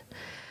attend.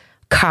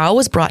 Carl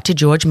was brought to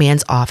George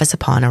Mann's office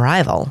upon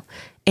arrival.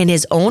 In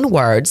his own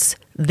words,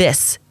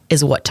 this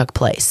is what took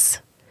place.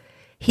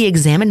 He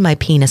examined my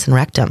penis and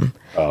rectum.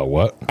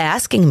 What?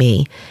 Asking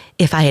me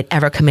if I had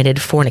ever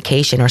committed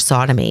fornication or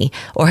sodomy,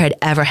 or had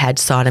ever had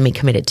sodomy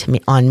committed to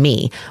me on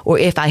me, or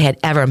if I had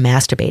ever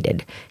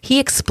masturbated. He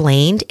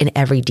explained in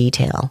every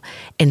detail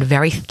and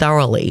very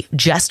thoroughly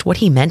just what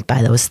he meant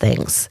by those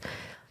things.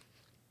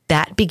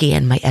 That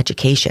began my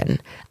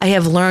education. I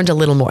have learned a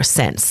little more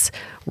since.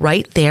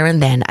 Right there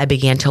and then, I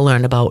began to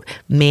learn about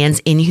man's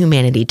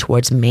inhumanity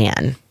towards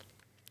man.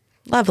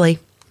 Lovely.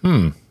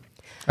 I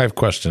have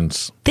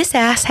questions. This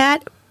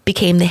asshat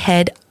became the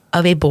head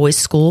of a boys'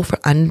 school for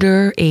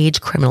underage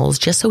criminals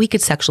just so he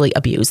could sexually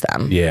abuse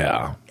them.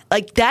 Yeah.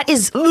 Like, that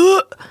is...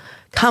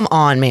 come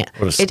on, man.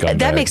 What a scumbag.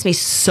 That makes me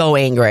so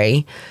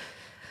angry.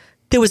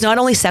 There was not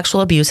only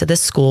sexual abuse at this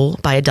school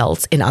by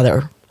adults and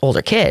other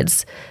older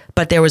kids,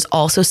 but there was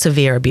also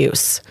severe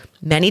abuse.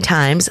 Many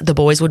times, the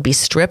boys would be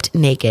stripped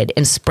naked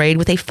and sprayed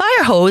with a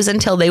fire hose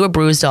until they were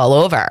bruised all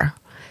over.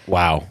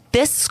 Wow.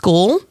 This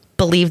school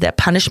believed that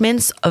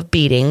punishments of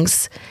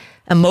beatings,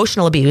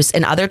 emotional abuse,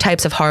 and other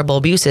types of horrible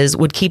abuses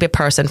would keep a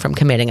person from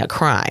committing a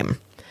crime.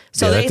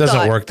 So that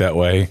doesn't work that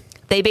way.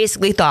 They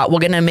basically thought, we're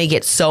going to make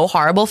it so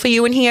horrible for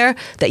you in here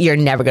that you're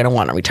never going to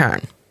want to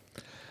return.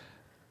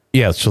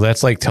 Yeah, so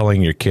that's like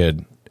telling your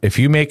kid, if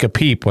you make a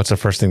peep, what's the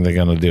first thing they're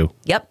going to do?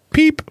 Yep.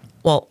 Peep.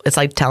 Well, it's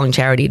like telling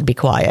Charity to be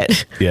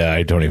quiet. Yeah,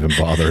 I don't even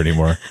bother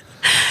anymore.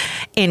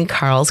 In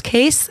Carl's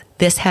case,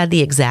 this had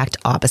the exact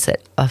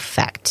opposite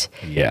effect.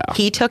 Yeah.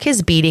 He took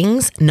his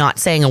beatings, not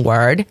saying a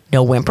word,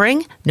 no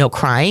whimpering, no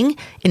crying.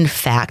 In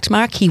fact,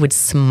 Mark, he would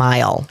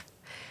smile.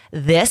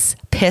 This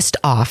pissed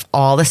off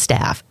all the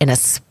staff and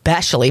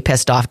especially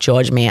pissed off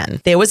George Mann.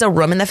 There was a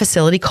room in the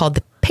facility called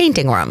the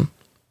painting room.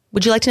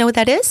 Would you like to know what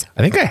that is?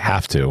 I think I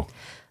have to.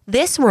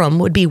 This room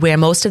would be where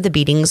most of the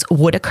beatings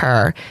would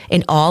occur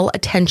and all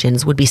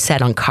attentions would be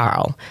set on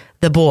Carl,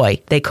 the boy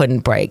they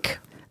couldn't break.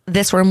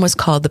 This room was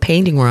called the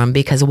painting room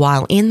because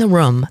while in the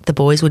room, the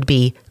boys would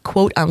be,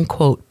 quote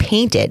unquote,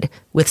 painted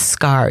with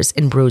scars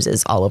and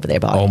bruises all over their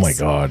bodies. Oh my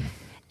God.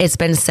 It's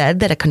been said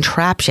that a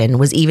contraption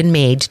was even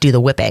made to do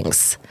the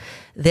whippings.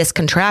 This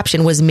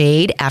contraption was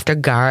made after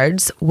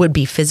guards would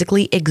be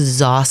physically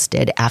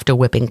exhausted after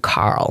whipping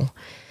Carl,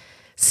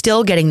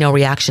 still getting no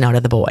reaction out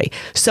of the boy.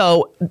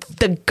 So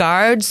the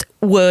guards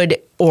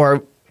would,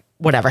 or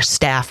whatever,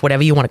 staff,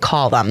 whatever you want to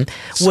call them.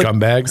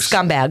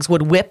 Scumbags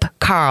would whip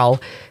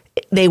Carl.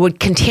 They would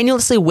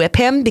continuously whip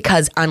him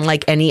because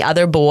unlike any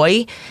other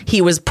boy,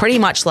 he was pretty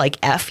much like,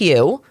 F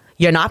you,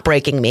 you're not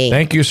breaking me.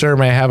 Thank you, sir.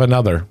 May I have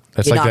another?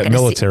 That's You're like that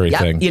military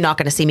thing. You're not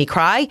going to see me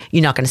cry.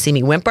 You're not going to see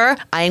me whimper.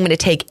 I am going to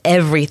take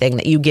everything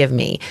that you give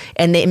me.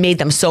 And it made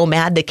them so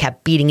mad they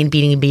kept beating and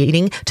beating and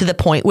beating to the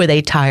point where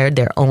they tired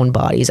their own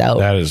bodies out.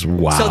 That is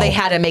wow. So they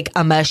had to make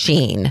a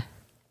machine.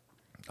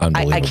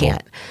 Unbelievable. I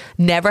can't.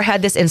 Never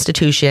had this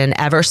institution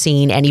ever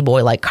seen any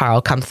boy like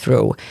Carl come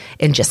through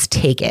and just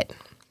take it.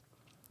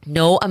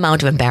 No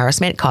amount of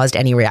embarrassment caused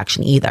any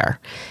reaction either.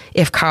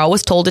 If Carl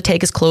was told to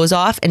take his clothes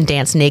off and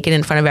dance naked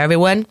in front of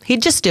everyone,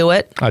 he'd just do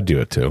it. I'd do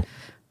it too.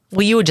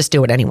 Well, you would just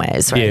do it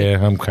anyways, right?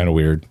 Yeah, I'm kind of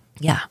weird.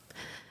 Yeah.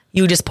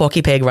 You would just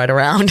Porky Pig right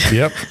around.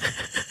 Yep.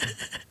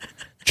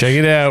 Check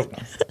it out.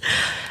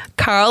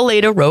 Carl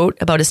later wrote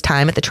about his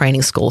time at the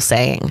training school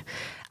saying,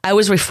 I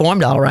was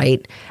reformed all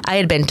right. I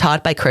had been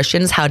taught by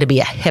Christians how to be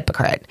a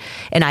hypocrite,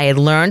 and I had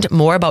learned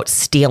more about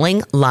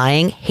stealing,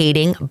 lying,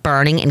 hating,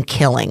 burning, and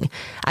killing.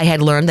 I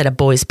had learned that a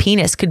boy's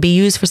penis could be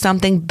used for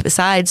something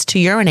besides to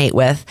urinate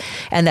with,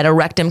 and that a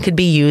rectum could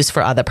be used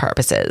for other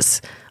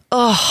purposes.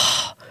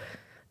 Oh,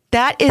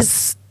 that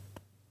is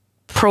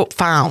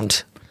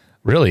profound.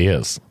 Really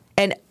is.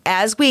 And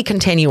as we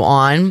continue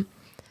on,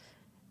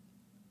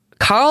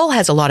 Carl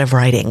has a lot of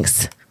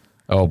writings.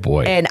 Oh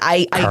boy. And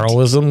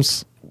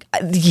Carlisms?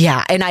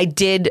 Yeah, and I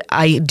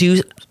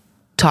do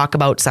talk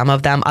about some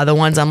of them. Other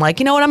ones, I'm like,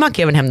 you know what? I'm not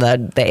giving him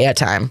the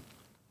airtime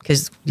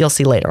because you'll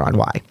see later on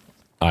why.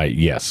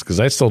 Yes, because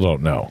I still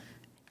don't know.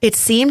 It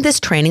seemed this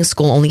training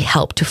school only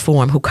helped to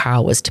form who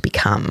Carl was to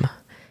become.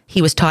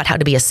 He was taught how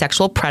to be a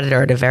sexual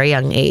predator at a very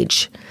young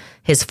age,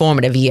 his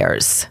formative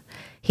years.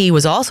 He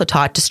was also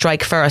taught to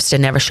strike first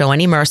and never show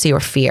any mercy or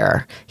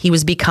fear. He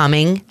was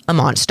becoming a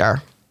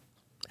monster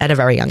at a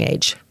very young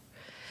age.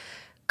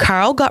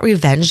 Carl got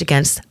revenge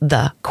against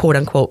the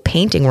quote-unquote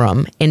painting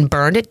room and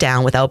burned it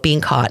down without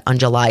being caught on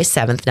July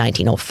 7th,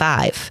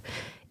 1905.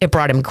 It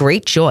brought him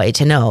great joy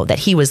to know that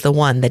he was the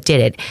one that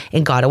did it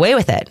and got away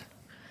with it.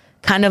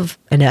 Kind of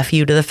a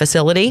nephew to the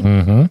facility.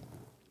 Mm-hmm.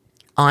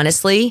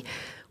 Honestly,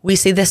 we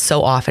see this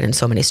so often in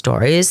so many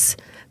stories.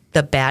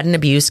 The bad and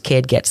abused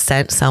kid gets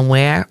sent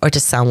somewhere or to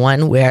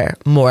someone where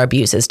more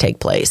abuses take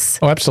place.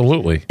 Oh,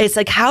 absolutely. It's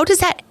like, how does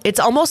that, it's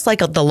almost like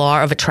the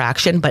law of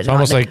attraction, but it's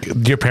almost like,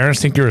 do your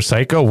parents think you're a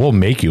psycho? We'll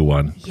make you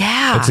one.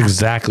 Yeah. That's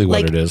exactly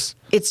what it is.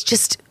 It's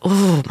just,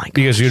 oh my God.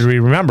 Because you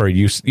remember,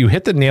 you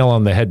hit the nail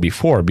on the head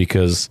before,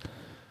 because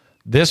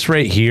this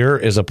right here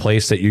is a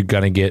place that you're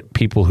going to get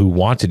people who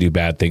want to do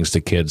bad things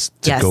to kids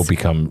to go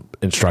become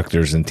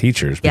instructors and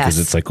teachers, because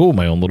it's like, oh,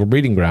 my own little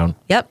breeding ground.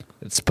 Yep.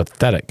 It's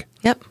pathetic.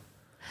 Yep.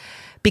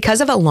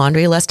 Because of a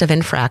laundry list of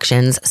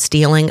infractions,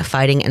 stealing,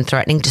 fighting, and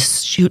threatening to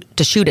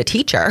shoot a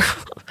teacher,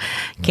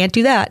 can't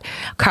do that,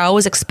 Carl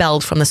was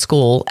expelled from the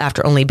school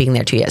after only being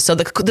there 2 years. So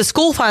the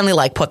school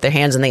finally put their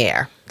hands in the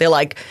air. They're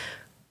like,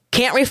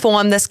 can't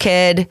reform this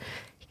kid.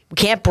 We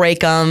can't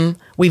break him.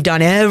 We've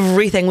done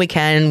everything we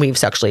can. We've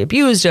sexually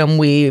abused him.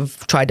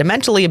 We've tried to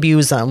mentally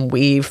abuse him.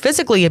 We've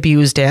physically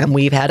abused him.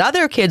 We've had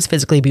other kids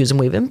physically abuse him.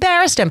 We've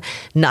embarrassed him.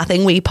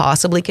 Nothing we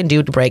possibly can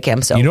do to break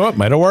him. So you know what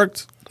might have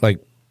worked?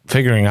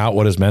 Figuring out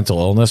what his mental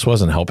illness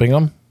was and helping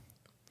him?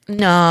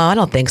 No, I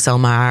don't think so,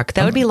 Mark.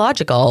 That would be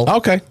logical.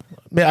 Okay.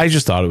 Yeah, I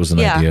just thought it was an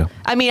idea.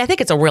 I mean, I think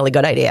it's a really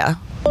good idea.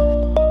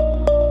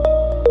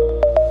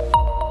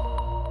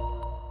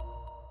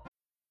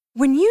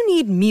 When you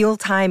need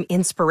mealtime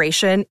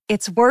inspiration,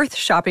 it's worth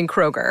shopping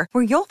Kroger,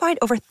 where you'll find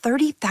over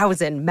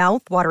 30,000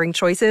 mouth-watering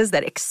choices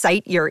that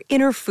excite your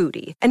inner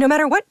foodie. And no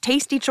matter what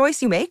tasty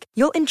choice you make,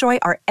 you'll enjoy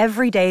our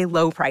everyday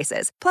low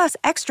prices, plus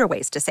extra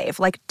ways to save,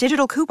 like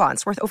digital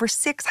coupons worth over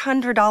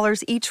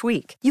 $600 each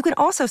week. You can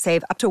also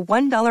save up to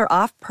 $1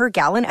 off per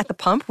gallon at the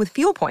pump with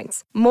fuel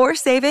points. More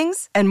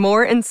savings and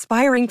more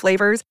inspiring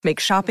flavors make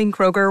shopping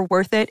Kroger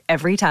worth it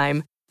every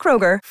time.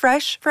 Kroger,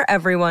 fresh for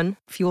everyone.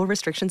 Fuel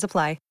restrictions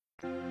apply.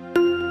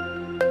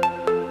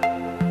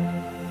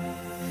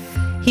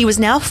 He was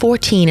now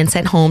 14 and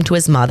sent home to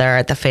his mother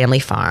at the family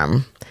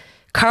farm.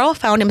 Carl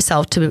found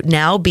himself to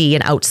now be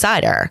an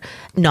outsider,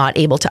 not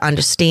able to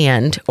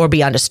understand or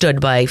be understood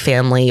by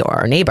family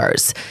or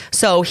neighbors.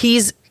 So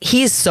he's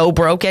so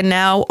broken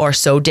now, or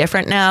so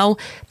different now,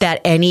 that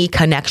any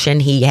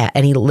connection he had,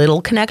 any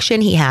little connection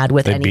he had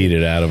with They beat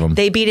it out of him.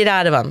 They beat it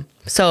out of him.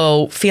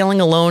 So feeling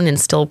alone and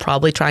still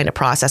probably trying to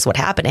process what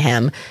happened to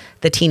him,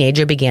 the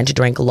teenager began to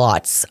drink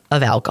lots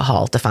of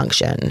alcohol to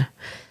function.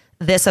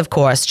 This, of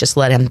course, just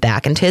led him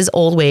back into his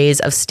old ways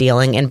of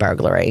stealing and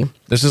burglary.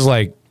 This is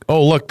like,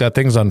 oh, look, that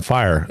thing's on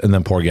fire, and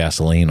then pour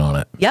gasoline on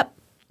it. Yep.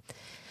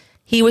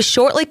 He was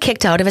shortly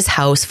kicked out of his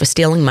house for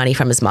stealing money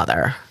from his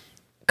mother.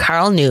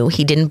 Carl knew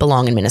he didn't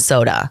belong in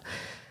Minnesota.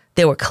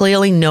 There was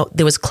clearly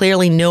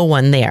no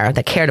one there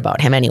that cared about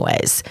him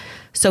anyways.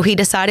 So he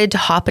decided to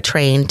hop a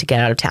train to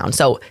get out of town.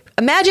 So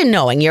imagine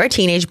knowing you're a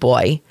teenage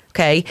boy,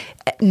 okay?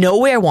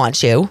 Nowhere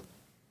wants you.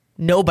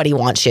 Nobody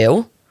wants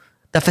you.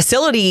 The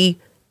facility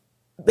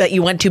that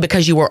you went to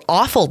because you were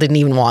awful didn't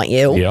even want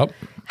you. Yep.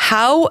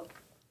 How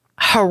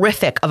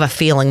horrific of a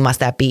feeling must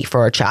that be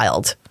for a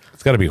child?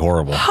 It's got to be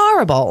horrible.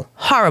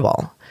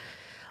 Horrible.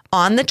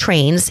 On the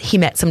trains, he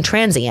met some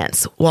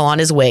transients while on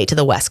his way to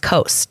the West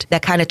Coast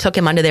that kind of took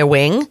him under their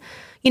wing,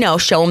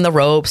 show him the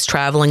ropes,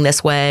 traveling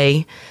this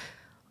way.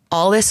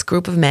 All this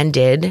group of men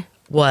did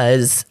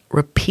was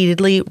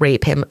repeatedly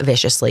rape him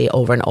viciously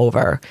over and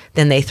over.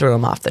 Then they threw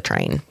him off the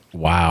train.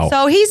 Wow.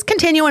 So he's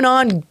continuing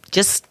on,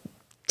 just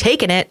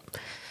taking it.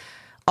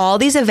 All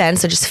these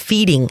events are just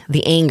feeding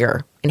the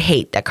anger and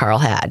hate that Carl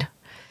had.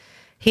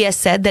 He has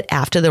said that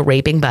after the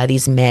raping by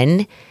these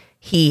men,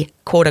 he,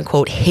 quote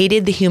unquote,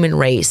 hated the human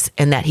race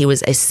and that he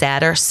was a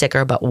sadder,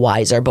 sicker, but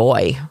wiser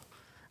boy.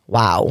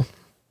 Wow.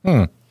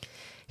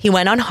 He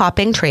went on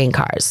hopping train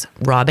cars,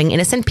 robbing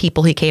innocent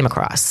people he came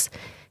across.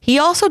 He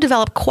also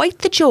developed quite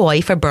the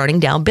joy for burning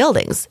down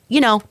buildings,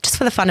 just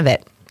for the fun of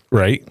it.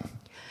 Right.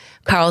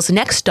 Carl's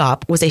next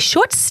stop was a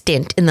short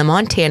stint in the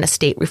Montana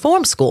State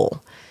Reform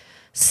School.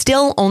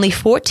 Still only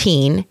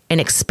 14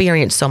 and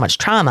experienced so much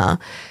trauma,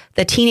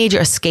 the teenager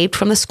escaped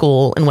from the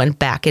school and went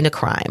back into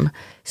crime,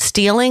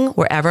 stealing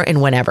wherever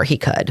and whenever he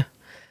could.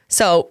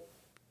 So,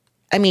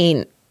 I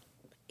mean,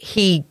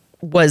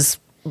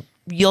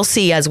 you'll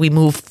see as we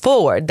move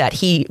forward that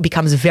he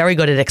becomes very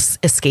good at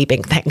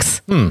escaping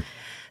things.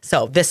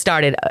 So this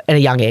started at a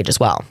young age as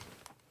well.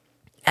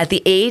 At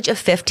the age of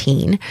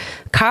 15,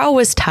 Carl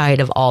was tired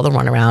of all the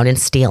runaround and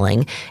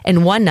stealing,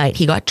 and one night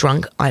he got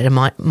drunk at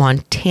a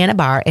Montana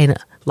bar in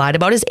lied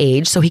about his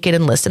age so he could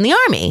enlist in the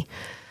army.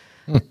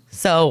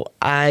 So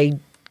I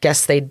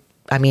guess you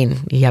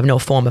have no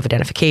form of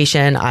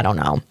identification. I don't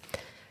know.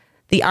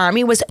 The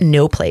army was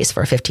no place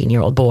for a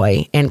 15-year-old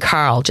boy, and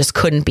Carl just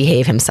couldn't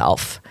behave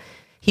himself.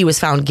 He was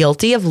found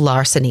guilty of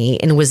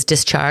larceny and was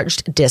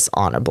discharged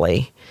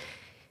dishonorably.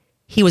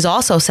 He was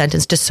also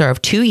sentenced to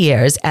serve 2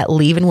 years at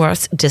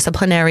Leavenworth's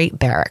disciplinary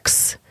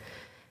barracks.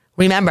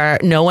 Remember,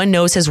 no one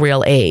knows his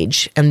real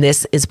age, and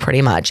this is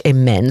pretty much a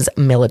men's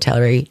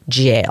military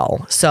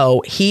jail.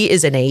 So he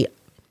is in a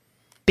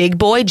big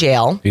boy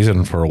jail. He's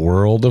in for a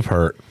world of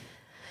hurt.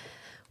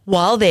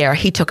 While there,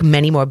 he took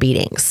many more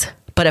beatings,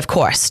 but of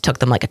course, took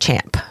them like a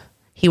champ.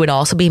 He would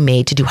also be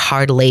made to do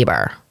hard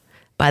labor.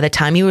 By the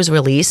time he was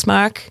released,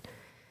 Mark,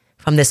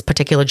 from this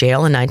particular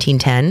jail in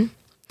 1910,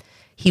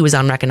 he was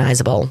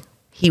unrecognizable.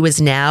 He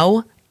was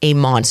now a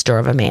monster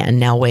of a man,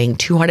 now weighing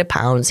 200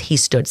 pounds. He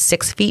stood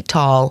 6 feet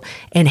tall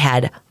and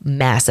had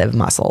massive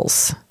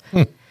muscles.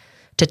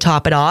 To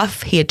top it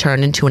off, he had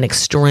turned into an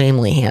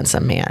extremely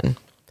handsome man.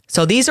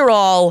 So these are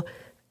all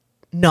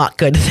not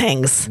good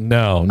things.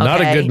 No,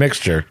 not a good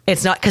mixture.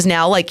 It's not, because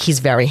now, like, he's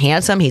very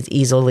handsome. He's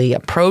easily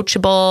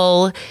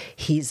approachable.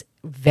 He's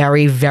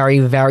very, very,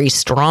 very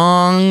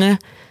strong.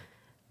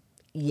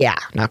 Yeah,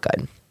 not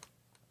good.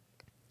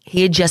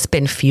 He had just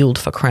been fueled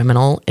for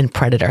criminal and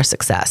predator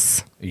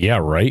success. Yeah,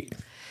 right.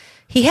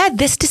 He had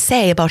this to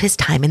say about his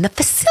time in the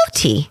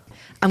facility.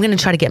 I'm going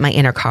to try to get my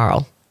inner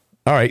Carl.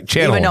 All right,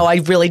 channel Even though I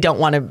really don't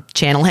want to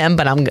channel him,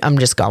 but I'm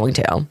just going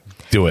to.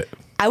 Do it.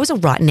 I was a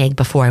rotten egg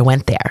before I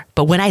went there,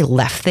 but when I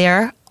left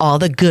there, all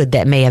the good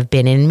that may have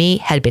been in me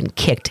had been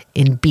kicked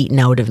and beaten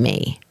out of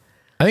me.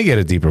 I think you had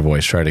a deeper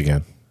voice. Try it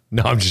again.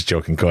 No, I'm just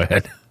joking. Go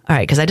ahead. All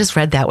right, because I just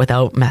read that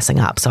without messing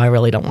up, so I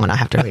really don't want to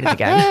have to read it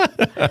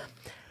again.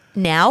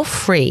 Now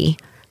free,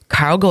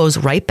 Carl goes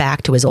right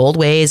back to his old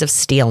ways of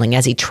stealing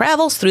as he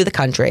travels through the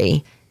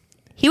country.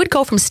 He would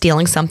go from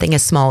stealing something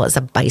as small as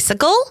a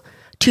bicycle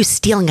to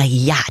stealing a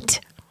yacht.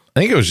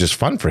 I think it was just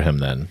fun for him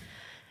then.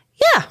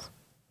 Yeah.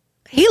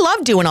 He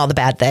loved doing all the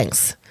bad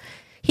things.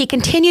 He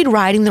continued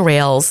riding the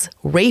rails,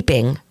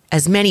 raping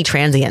as many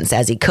transients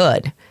as he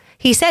could.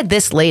 He said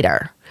this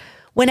later.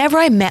 Whenever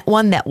I met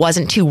one that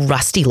wasn't too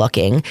rusty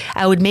looking,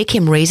 I would make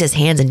him raise his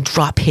hands and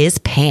drop his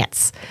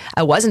pants.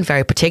 I wasn't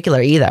very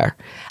particular either.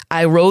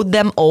 I rode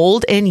them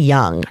old and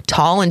young,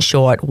 tall and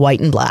short, white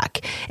and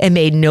black. It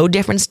made no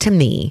difference to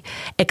me,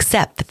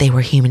 except that they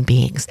were human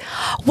beings.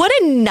 What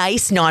a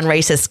nice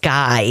non-racist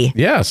guy.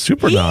 Yeah,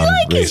 super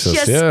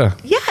non-racist.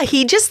 Yeah,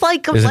 he just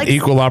is an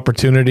equal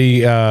opportunity.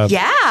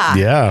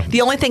 Yeah.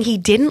 The only thing he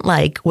didn't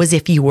like was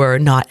if you were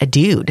not a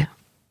dude.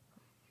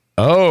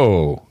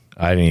 Oh,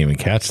 I didn't even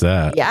catch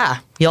that. Yeah,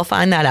 you'll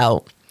find that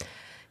out.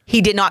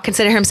 He did not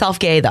consider himself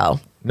gay, though.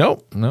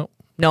 Nope.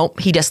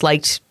 He just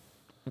liked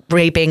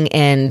raping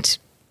and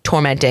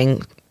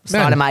tormenting,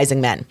 sodomizing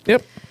men.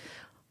 Yep.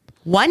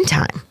 One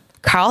time,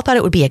 Carl thought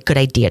it would be a good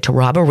idea to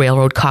rob a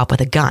railroad cop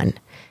with a gun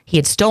he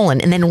had stolen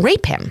and then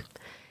rape him.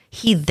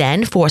 He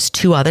then forced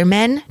 2 other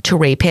men to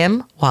rape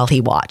him while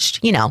he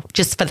watched,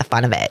 just for the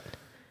fun of it.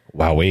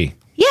 Wowee.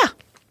 Yeah.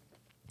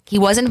 He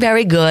wasn't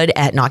very good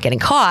at not getting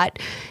caught.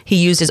 He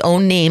used his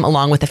own name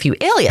along with a few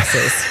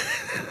aliases.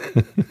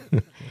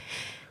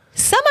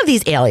 Some of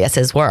these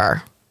aliases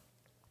were,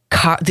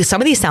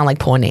 some of these sound like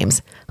porn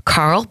names,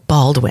 Carl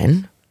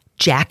Baldwin,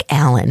 Jack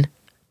Allen,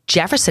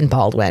 Jefferson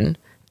Baldwin,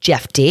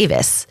 Jeff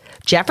Davis,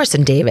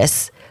 Jefferson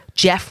Davis,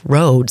 Jeff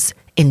Rhodes,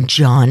 and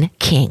John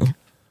King.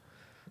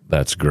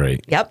 That's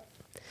great. Yep.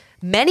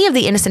 Many of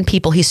the innocent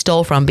people he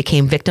stole from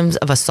became victims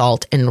of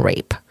assault and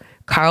rape.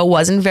 Carl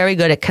wasn't very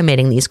good at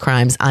committing these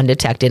crimes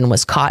undetected and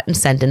was caught and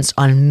sentenced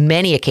on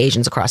many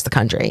occasions across the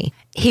country.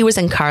 He was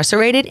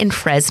incarcerated in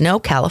Fresno,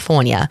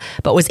 California,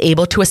 but was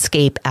able to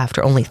escape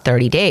after only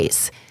 30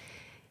 days.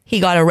 He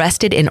got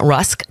arrested in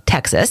Rusk,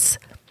 Texas.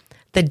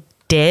 The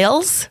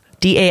Dalles,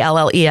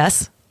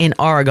 D-A-L-L-E-S, in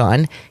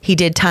Oregon. He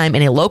did time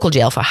in a local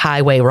jail for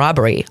highway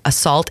robbery,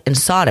 assault, and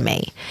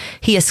sodomy.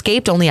 He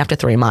escaped only after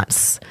 3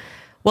 months.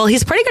 Well,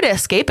 he's pretty good at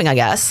escaping, I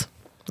guess.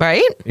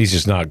 Right? He's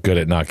just not good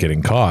at not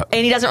getting caught.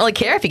 And he doesn't really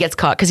care if he gets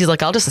caught because he's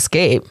like, I'll just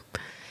escape.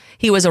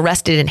 He was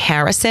arrested in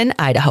Harrison,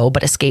 Idaho,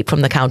 but escaped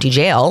from the county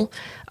jail.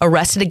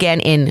 Arrested again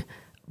in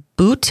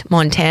Butte,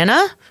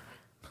 Montana,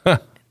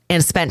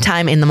 and spent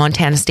time in the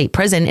Montana State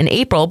Prison in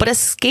April, but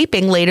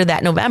escaping later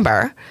that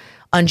November.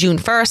 On June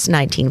 1st,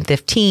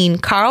 1915,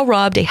 Carl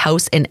robbed a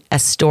house in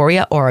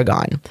Astoria,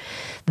 Oregon.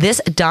 This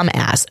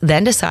dumbass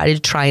then decided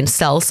to try and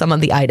sell some of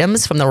the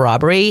items from the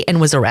robbery and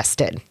was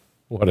arrested.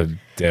 What a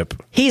dip.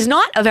 He's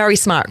not a very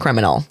smart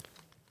criminal.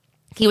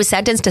 He was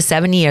sentenced to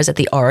 7 years at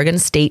the Oregon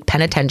State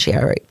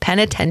Penitentiary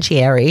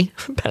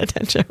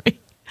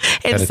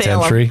in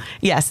Salem.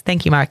 Yes,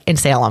 thank you, Mark, in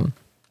Salem.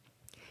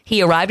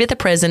 He arrived at the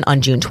prison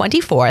on June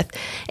 24th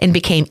and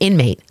became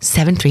inmate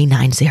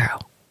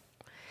 7390.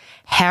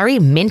 Harry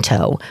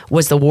Minto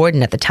was the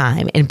warden at the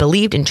time and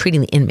believed in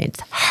treating the inmates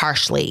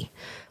harshly,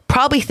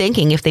 probably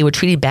thinking if they were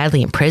treated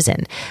badly in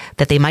prison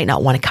that they might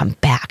not want to come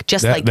back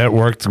Just that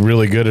worked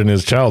really good in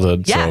his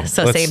childhood. Yeah,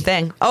 so same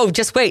thing. Oh,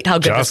 just wait how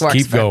good this works.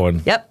 Just keep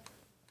going. Yep.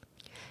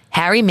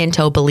 Harry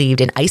Minto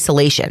believed in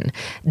isolation,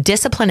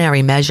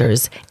 disciplinary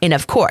measures, and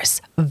of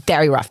course,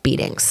 very rough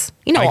beatings.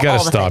 You know, I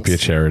gotta stop you,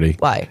 Charity.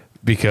 Why?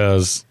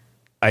 Because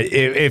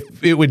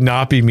if it would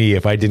not be me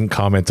if I didn't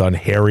comment on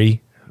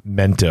Harry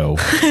Mento.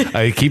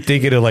 I keep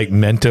thinking of like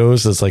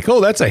Mentos. It's like,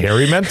 oh, that's a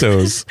Harry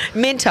Mentos.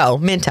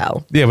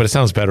 Minto. Yeah, but it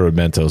sounds better with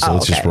Mentos, so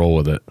let's just roll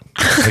with it.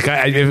 Like,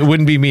 it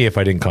wouldn't be me if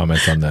I didn't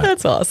comment on that.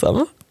 That's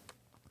awesome.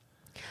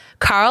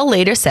 Carl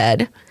later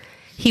said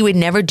he would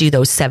never do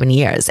those 7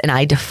 years, and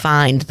I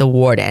defined the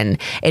warden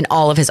and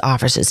all of his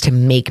officers to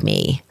make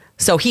me.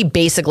 So he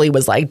basically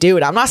was like,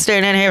 dude, I'm not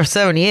staying in here for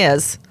 7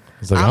 years.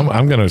 It's like,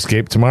 I'm going to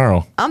escape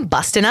tomorrow. I'm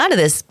busting out of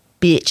this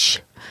bitch.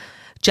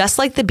 Just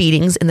like the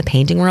beatings in the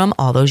painting room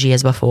all those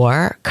years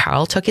before,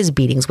 Carl took his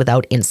beatings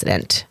without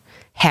incident.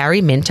 Harry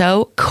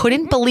Minto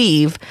couldn't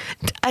believe...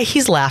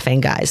 he's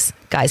laughing, guys.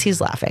 Guys, he's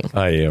laughing.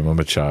 I am. I'm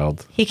a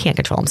child. He can't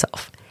control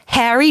himself.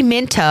 Harry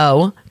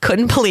Minto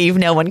couldn't believe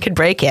no one could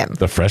break him.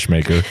 The fresh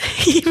maker.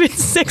 Even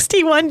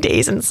 61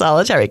 days in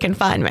solitary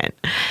confinement.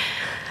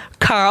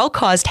 Carl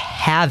caused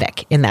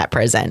havoc in that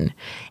prison.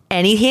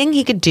 Anything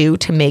he could do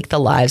to make the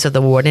lives of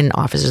the warden and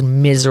officers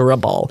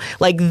miserable.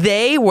 Like,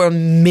 they were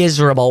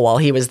miserable while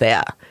he was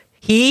there.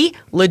 He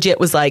legit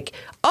was like,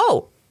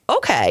 oh,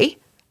 okay,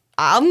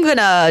 I'm going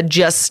to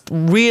just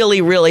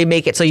really, really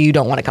make it so you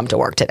don't want to come to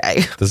work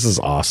today. This is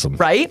awesome.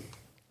 Right?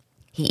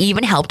 He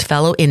even helped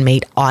fellow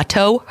inmate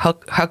Otto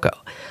Hooker.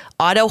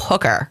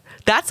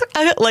 That's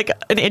like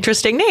an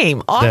interesting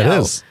name. Otto. That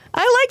is.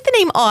 I like the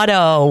name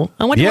Otto.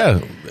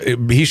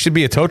 He should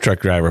be a tow truck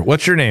driver.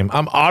 What's your name?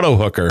 I'm Otto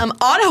Hooker. I'm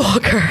Otto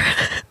Hooker.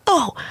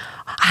 Oh,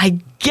 I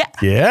get.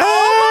 Yeah.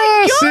 Oh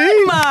my God,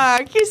 see?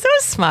 Mark, you're so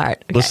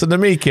smart. Okay. Listen to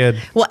me, kid.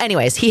 Well,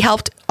 anyways, he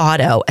helped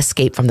Otto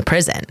escape from the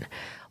prison.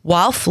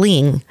 While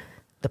fleeing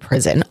the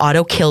prison,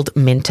 Otto killed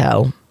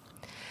Minto.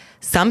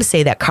 Some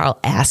say that Carl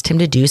asked him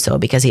to do so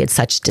because he had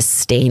such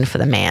disdain for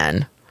the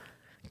man.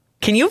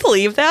 Can you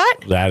believe that?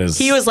 That is...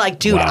 He was like,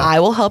 dude, wow. I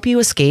will help you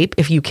escape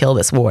if you kill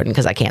this warden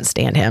because I can't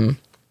stand him.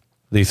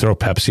 Did he throw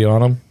Pepsi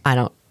on him? I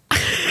don't...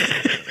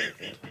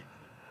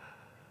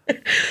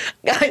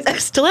 Guys, I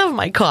still have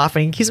my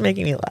coffee. It keeps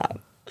making me laugh.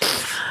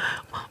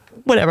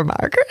 Whatever,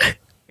 Mark.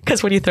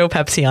 Because when you throw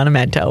Pepsi on a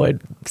Mento,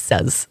 it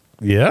says...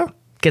 Yeah.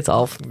 Gets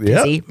all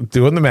fizzy. Yeah,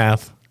 doing the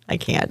math. I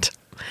can't.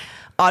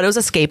 Otto's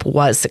escape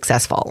was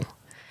successful.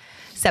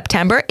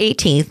 September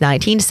 18th,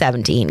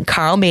 1917,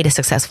 Carl made a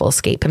successful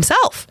escape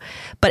himself.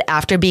 But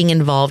after being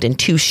involved in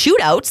 2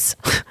 shootouts,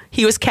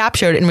 he was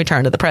captured and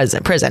returned to the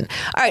prison.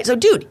 All right, so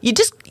dude, you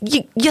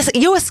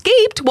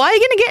escaped. Why are you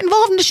going to get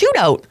involved in a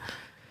shootout?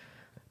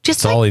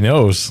 That's all he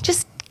knows.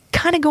 Just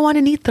kind of go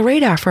underneath the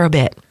radar for a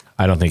bit.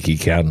 I don't think he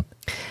can.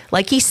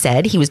 Like he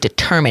said, he was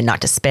determined not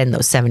to spend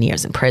those 7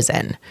 years in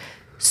prison.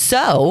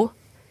 So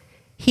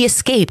he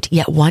escaped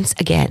yet once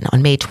again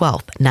on May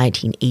 12th,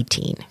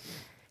 1918.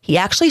 He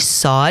actually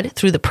sawed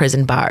through the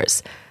prison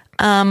bars.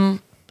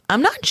 I'm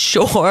not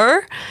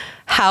sure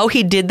how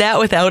he did that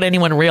without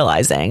anyone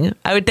realizing.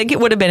 I would think it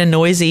would have been a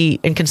noisy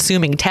and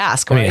consuming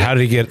task. Right? I mean, how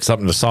did he get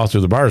something to saw through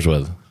the bars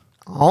with?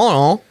 I don't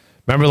know.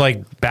 Remember,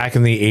 like back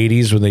in the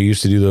 80s when they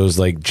used to do those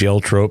like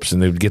jail tropes,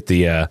 and they would get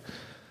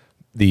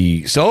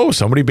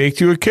somebody baked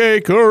you a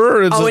cake,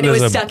 or and it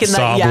was stuck in the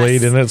saw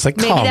blade, and it's like,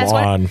 come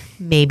on.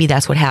 Maybe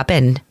that's what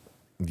happened.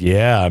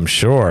 Yeah, I'm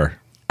sure.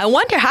 I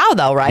wonder how,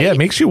 though, right? Yeah, it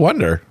makes you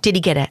wonder. Did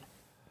he get a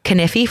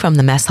kniffy from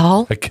the mess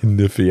hall? A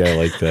kniffy, I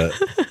like that.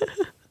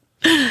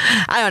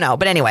 I don't know,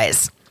 but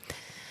anyways.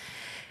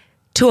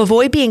 To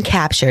avoid being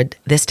captured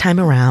this time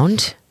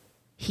around,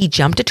 he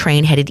jumped a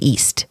train headed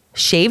east,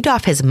 shaved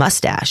off his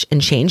mustache, and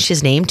changed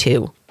his name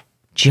to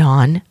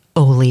John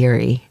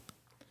O'Leary.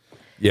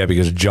 Yeah,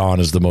 because John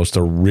is the most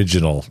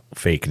original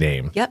fake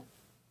name. Yep.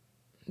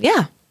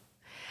 Yeah.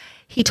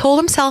 He told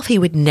himself he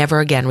would never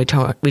again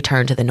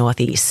return to the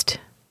Northeast.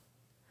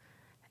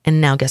 And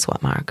now guess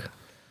what, Mark?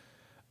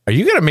 Are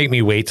you going to make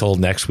me wait till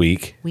next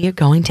week? We are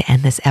going to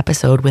end this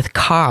episode with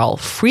Carl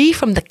free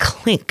from the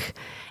clink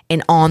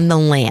and on the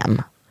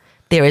lam.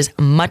 There is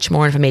much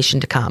more information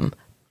to come.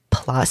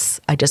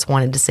 Plus, I just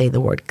wanted to say the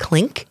word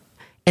clink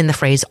and the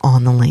phrase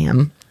on the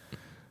lam.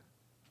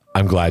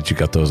 I'm glad you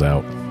got those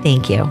out.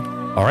 Thank you.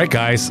 All right,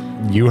 guys.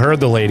 You heard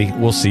the lady.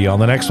 We'll see you on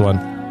the next one.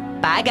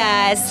 Bye,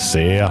 guys.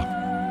 See ya.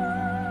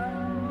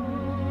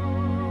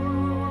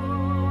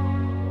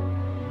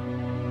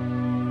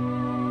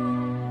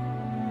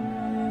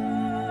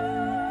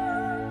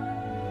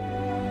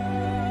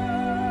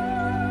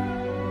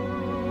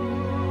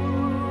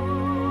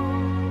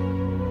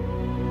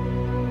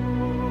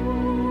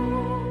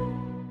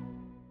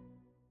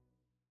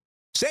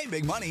 Save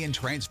big money and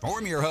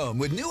transform your home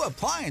with new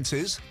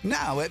appliances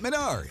now at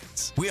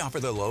Menards. We offer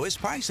the lowest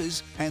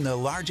prices and the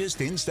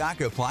largest in-stock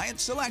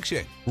appliance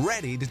selection.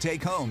 Ready to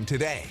take home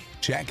today.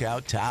 Check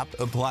out top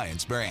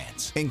appliance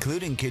brands,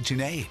 including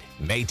KitchenAid,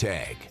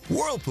 Maytag,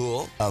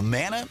 Whirlpool,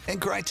 Amana,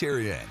 and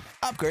Criterion.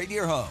 Upgrade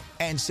your home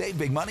and save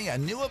big money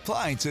on new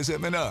appliances at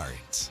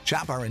Menards.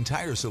 Shop our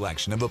entire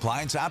selection of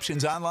appliance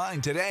options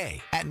online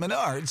today at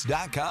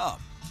Menards.com.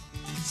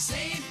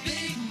 Save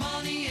big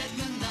money at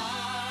Menards.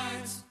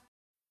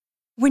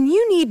 When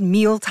you need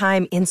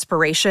mealtime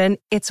inspiration,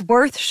 it's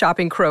worth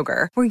shopping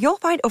Kroger, where you'll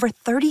find over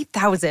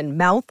 30,000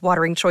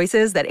 mouth-watering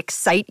choices that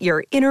excite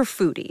your inner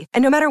foodie.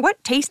 And no matter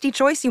what tasty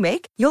choice you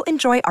make, you'll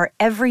enjoy our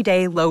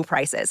everyday low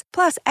prices,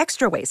 plus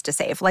extra ways to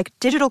save, like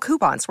digital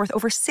coupons worth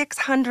over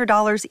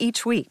 $600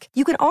 each week.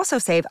 You can also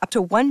save up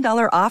to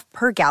 $1 off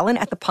per gallon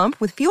at the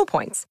pump with fuel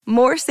points.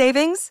 More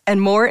savings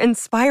and more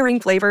inspiring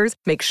flavors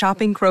make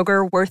shopping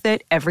Kroger worth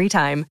it every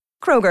time.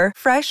 Kroger,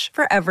 fresh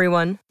for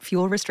everyone.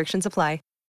 Fuel restrictions apply.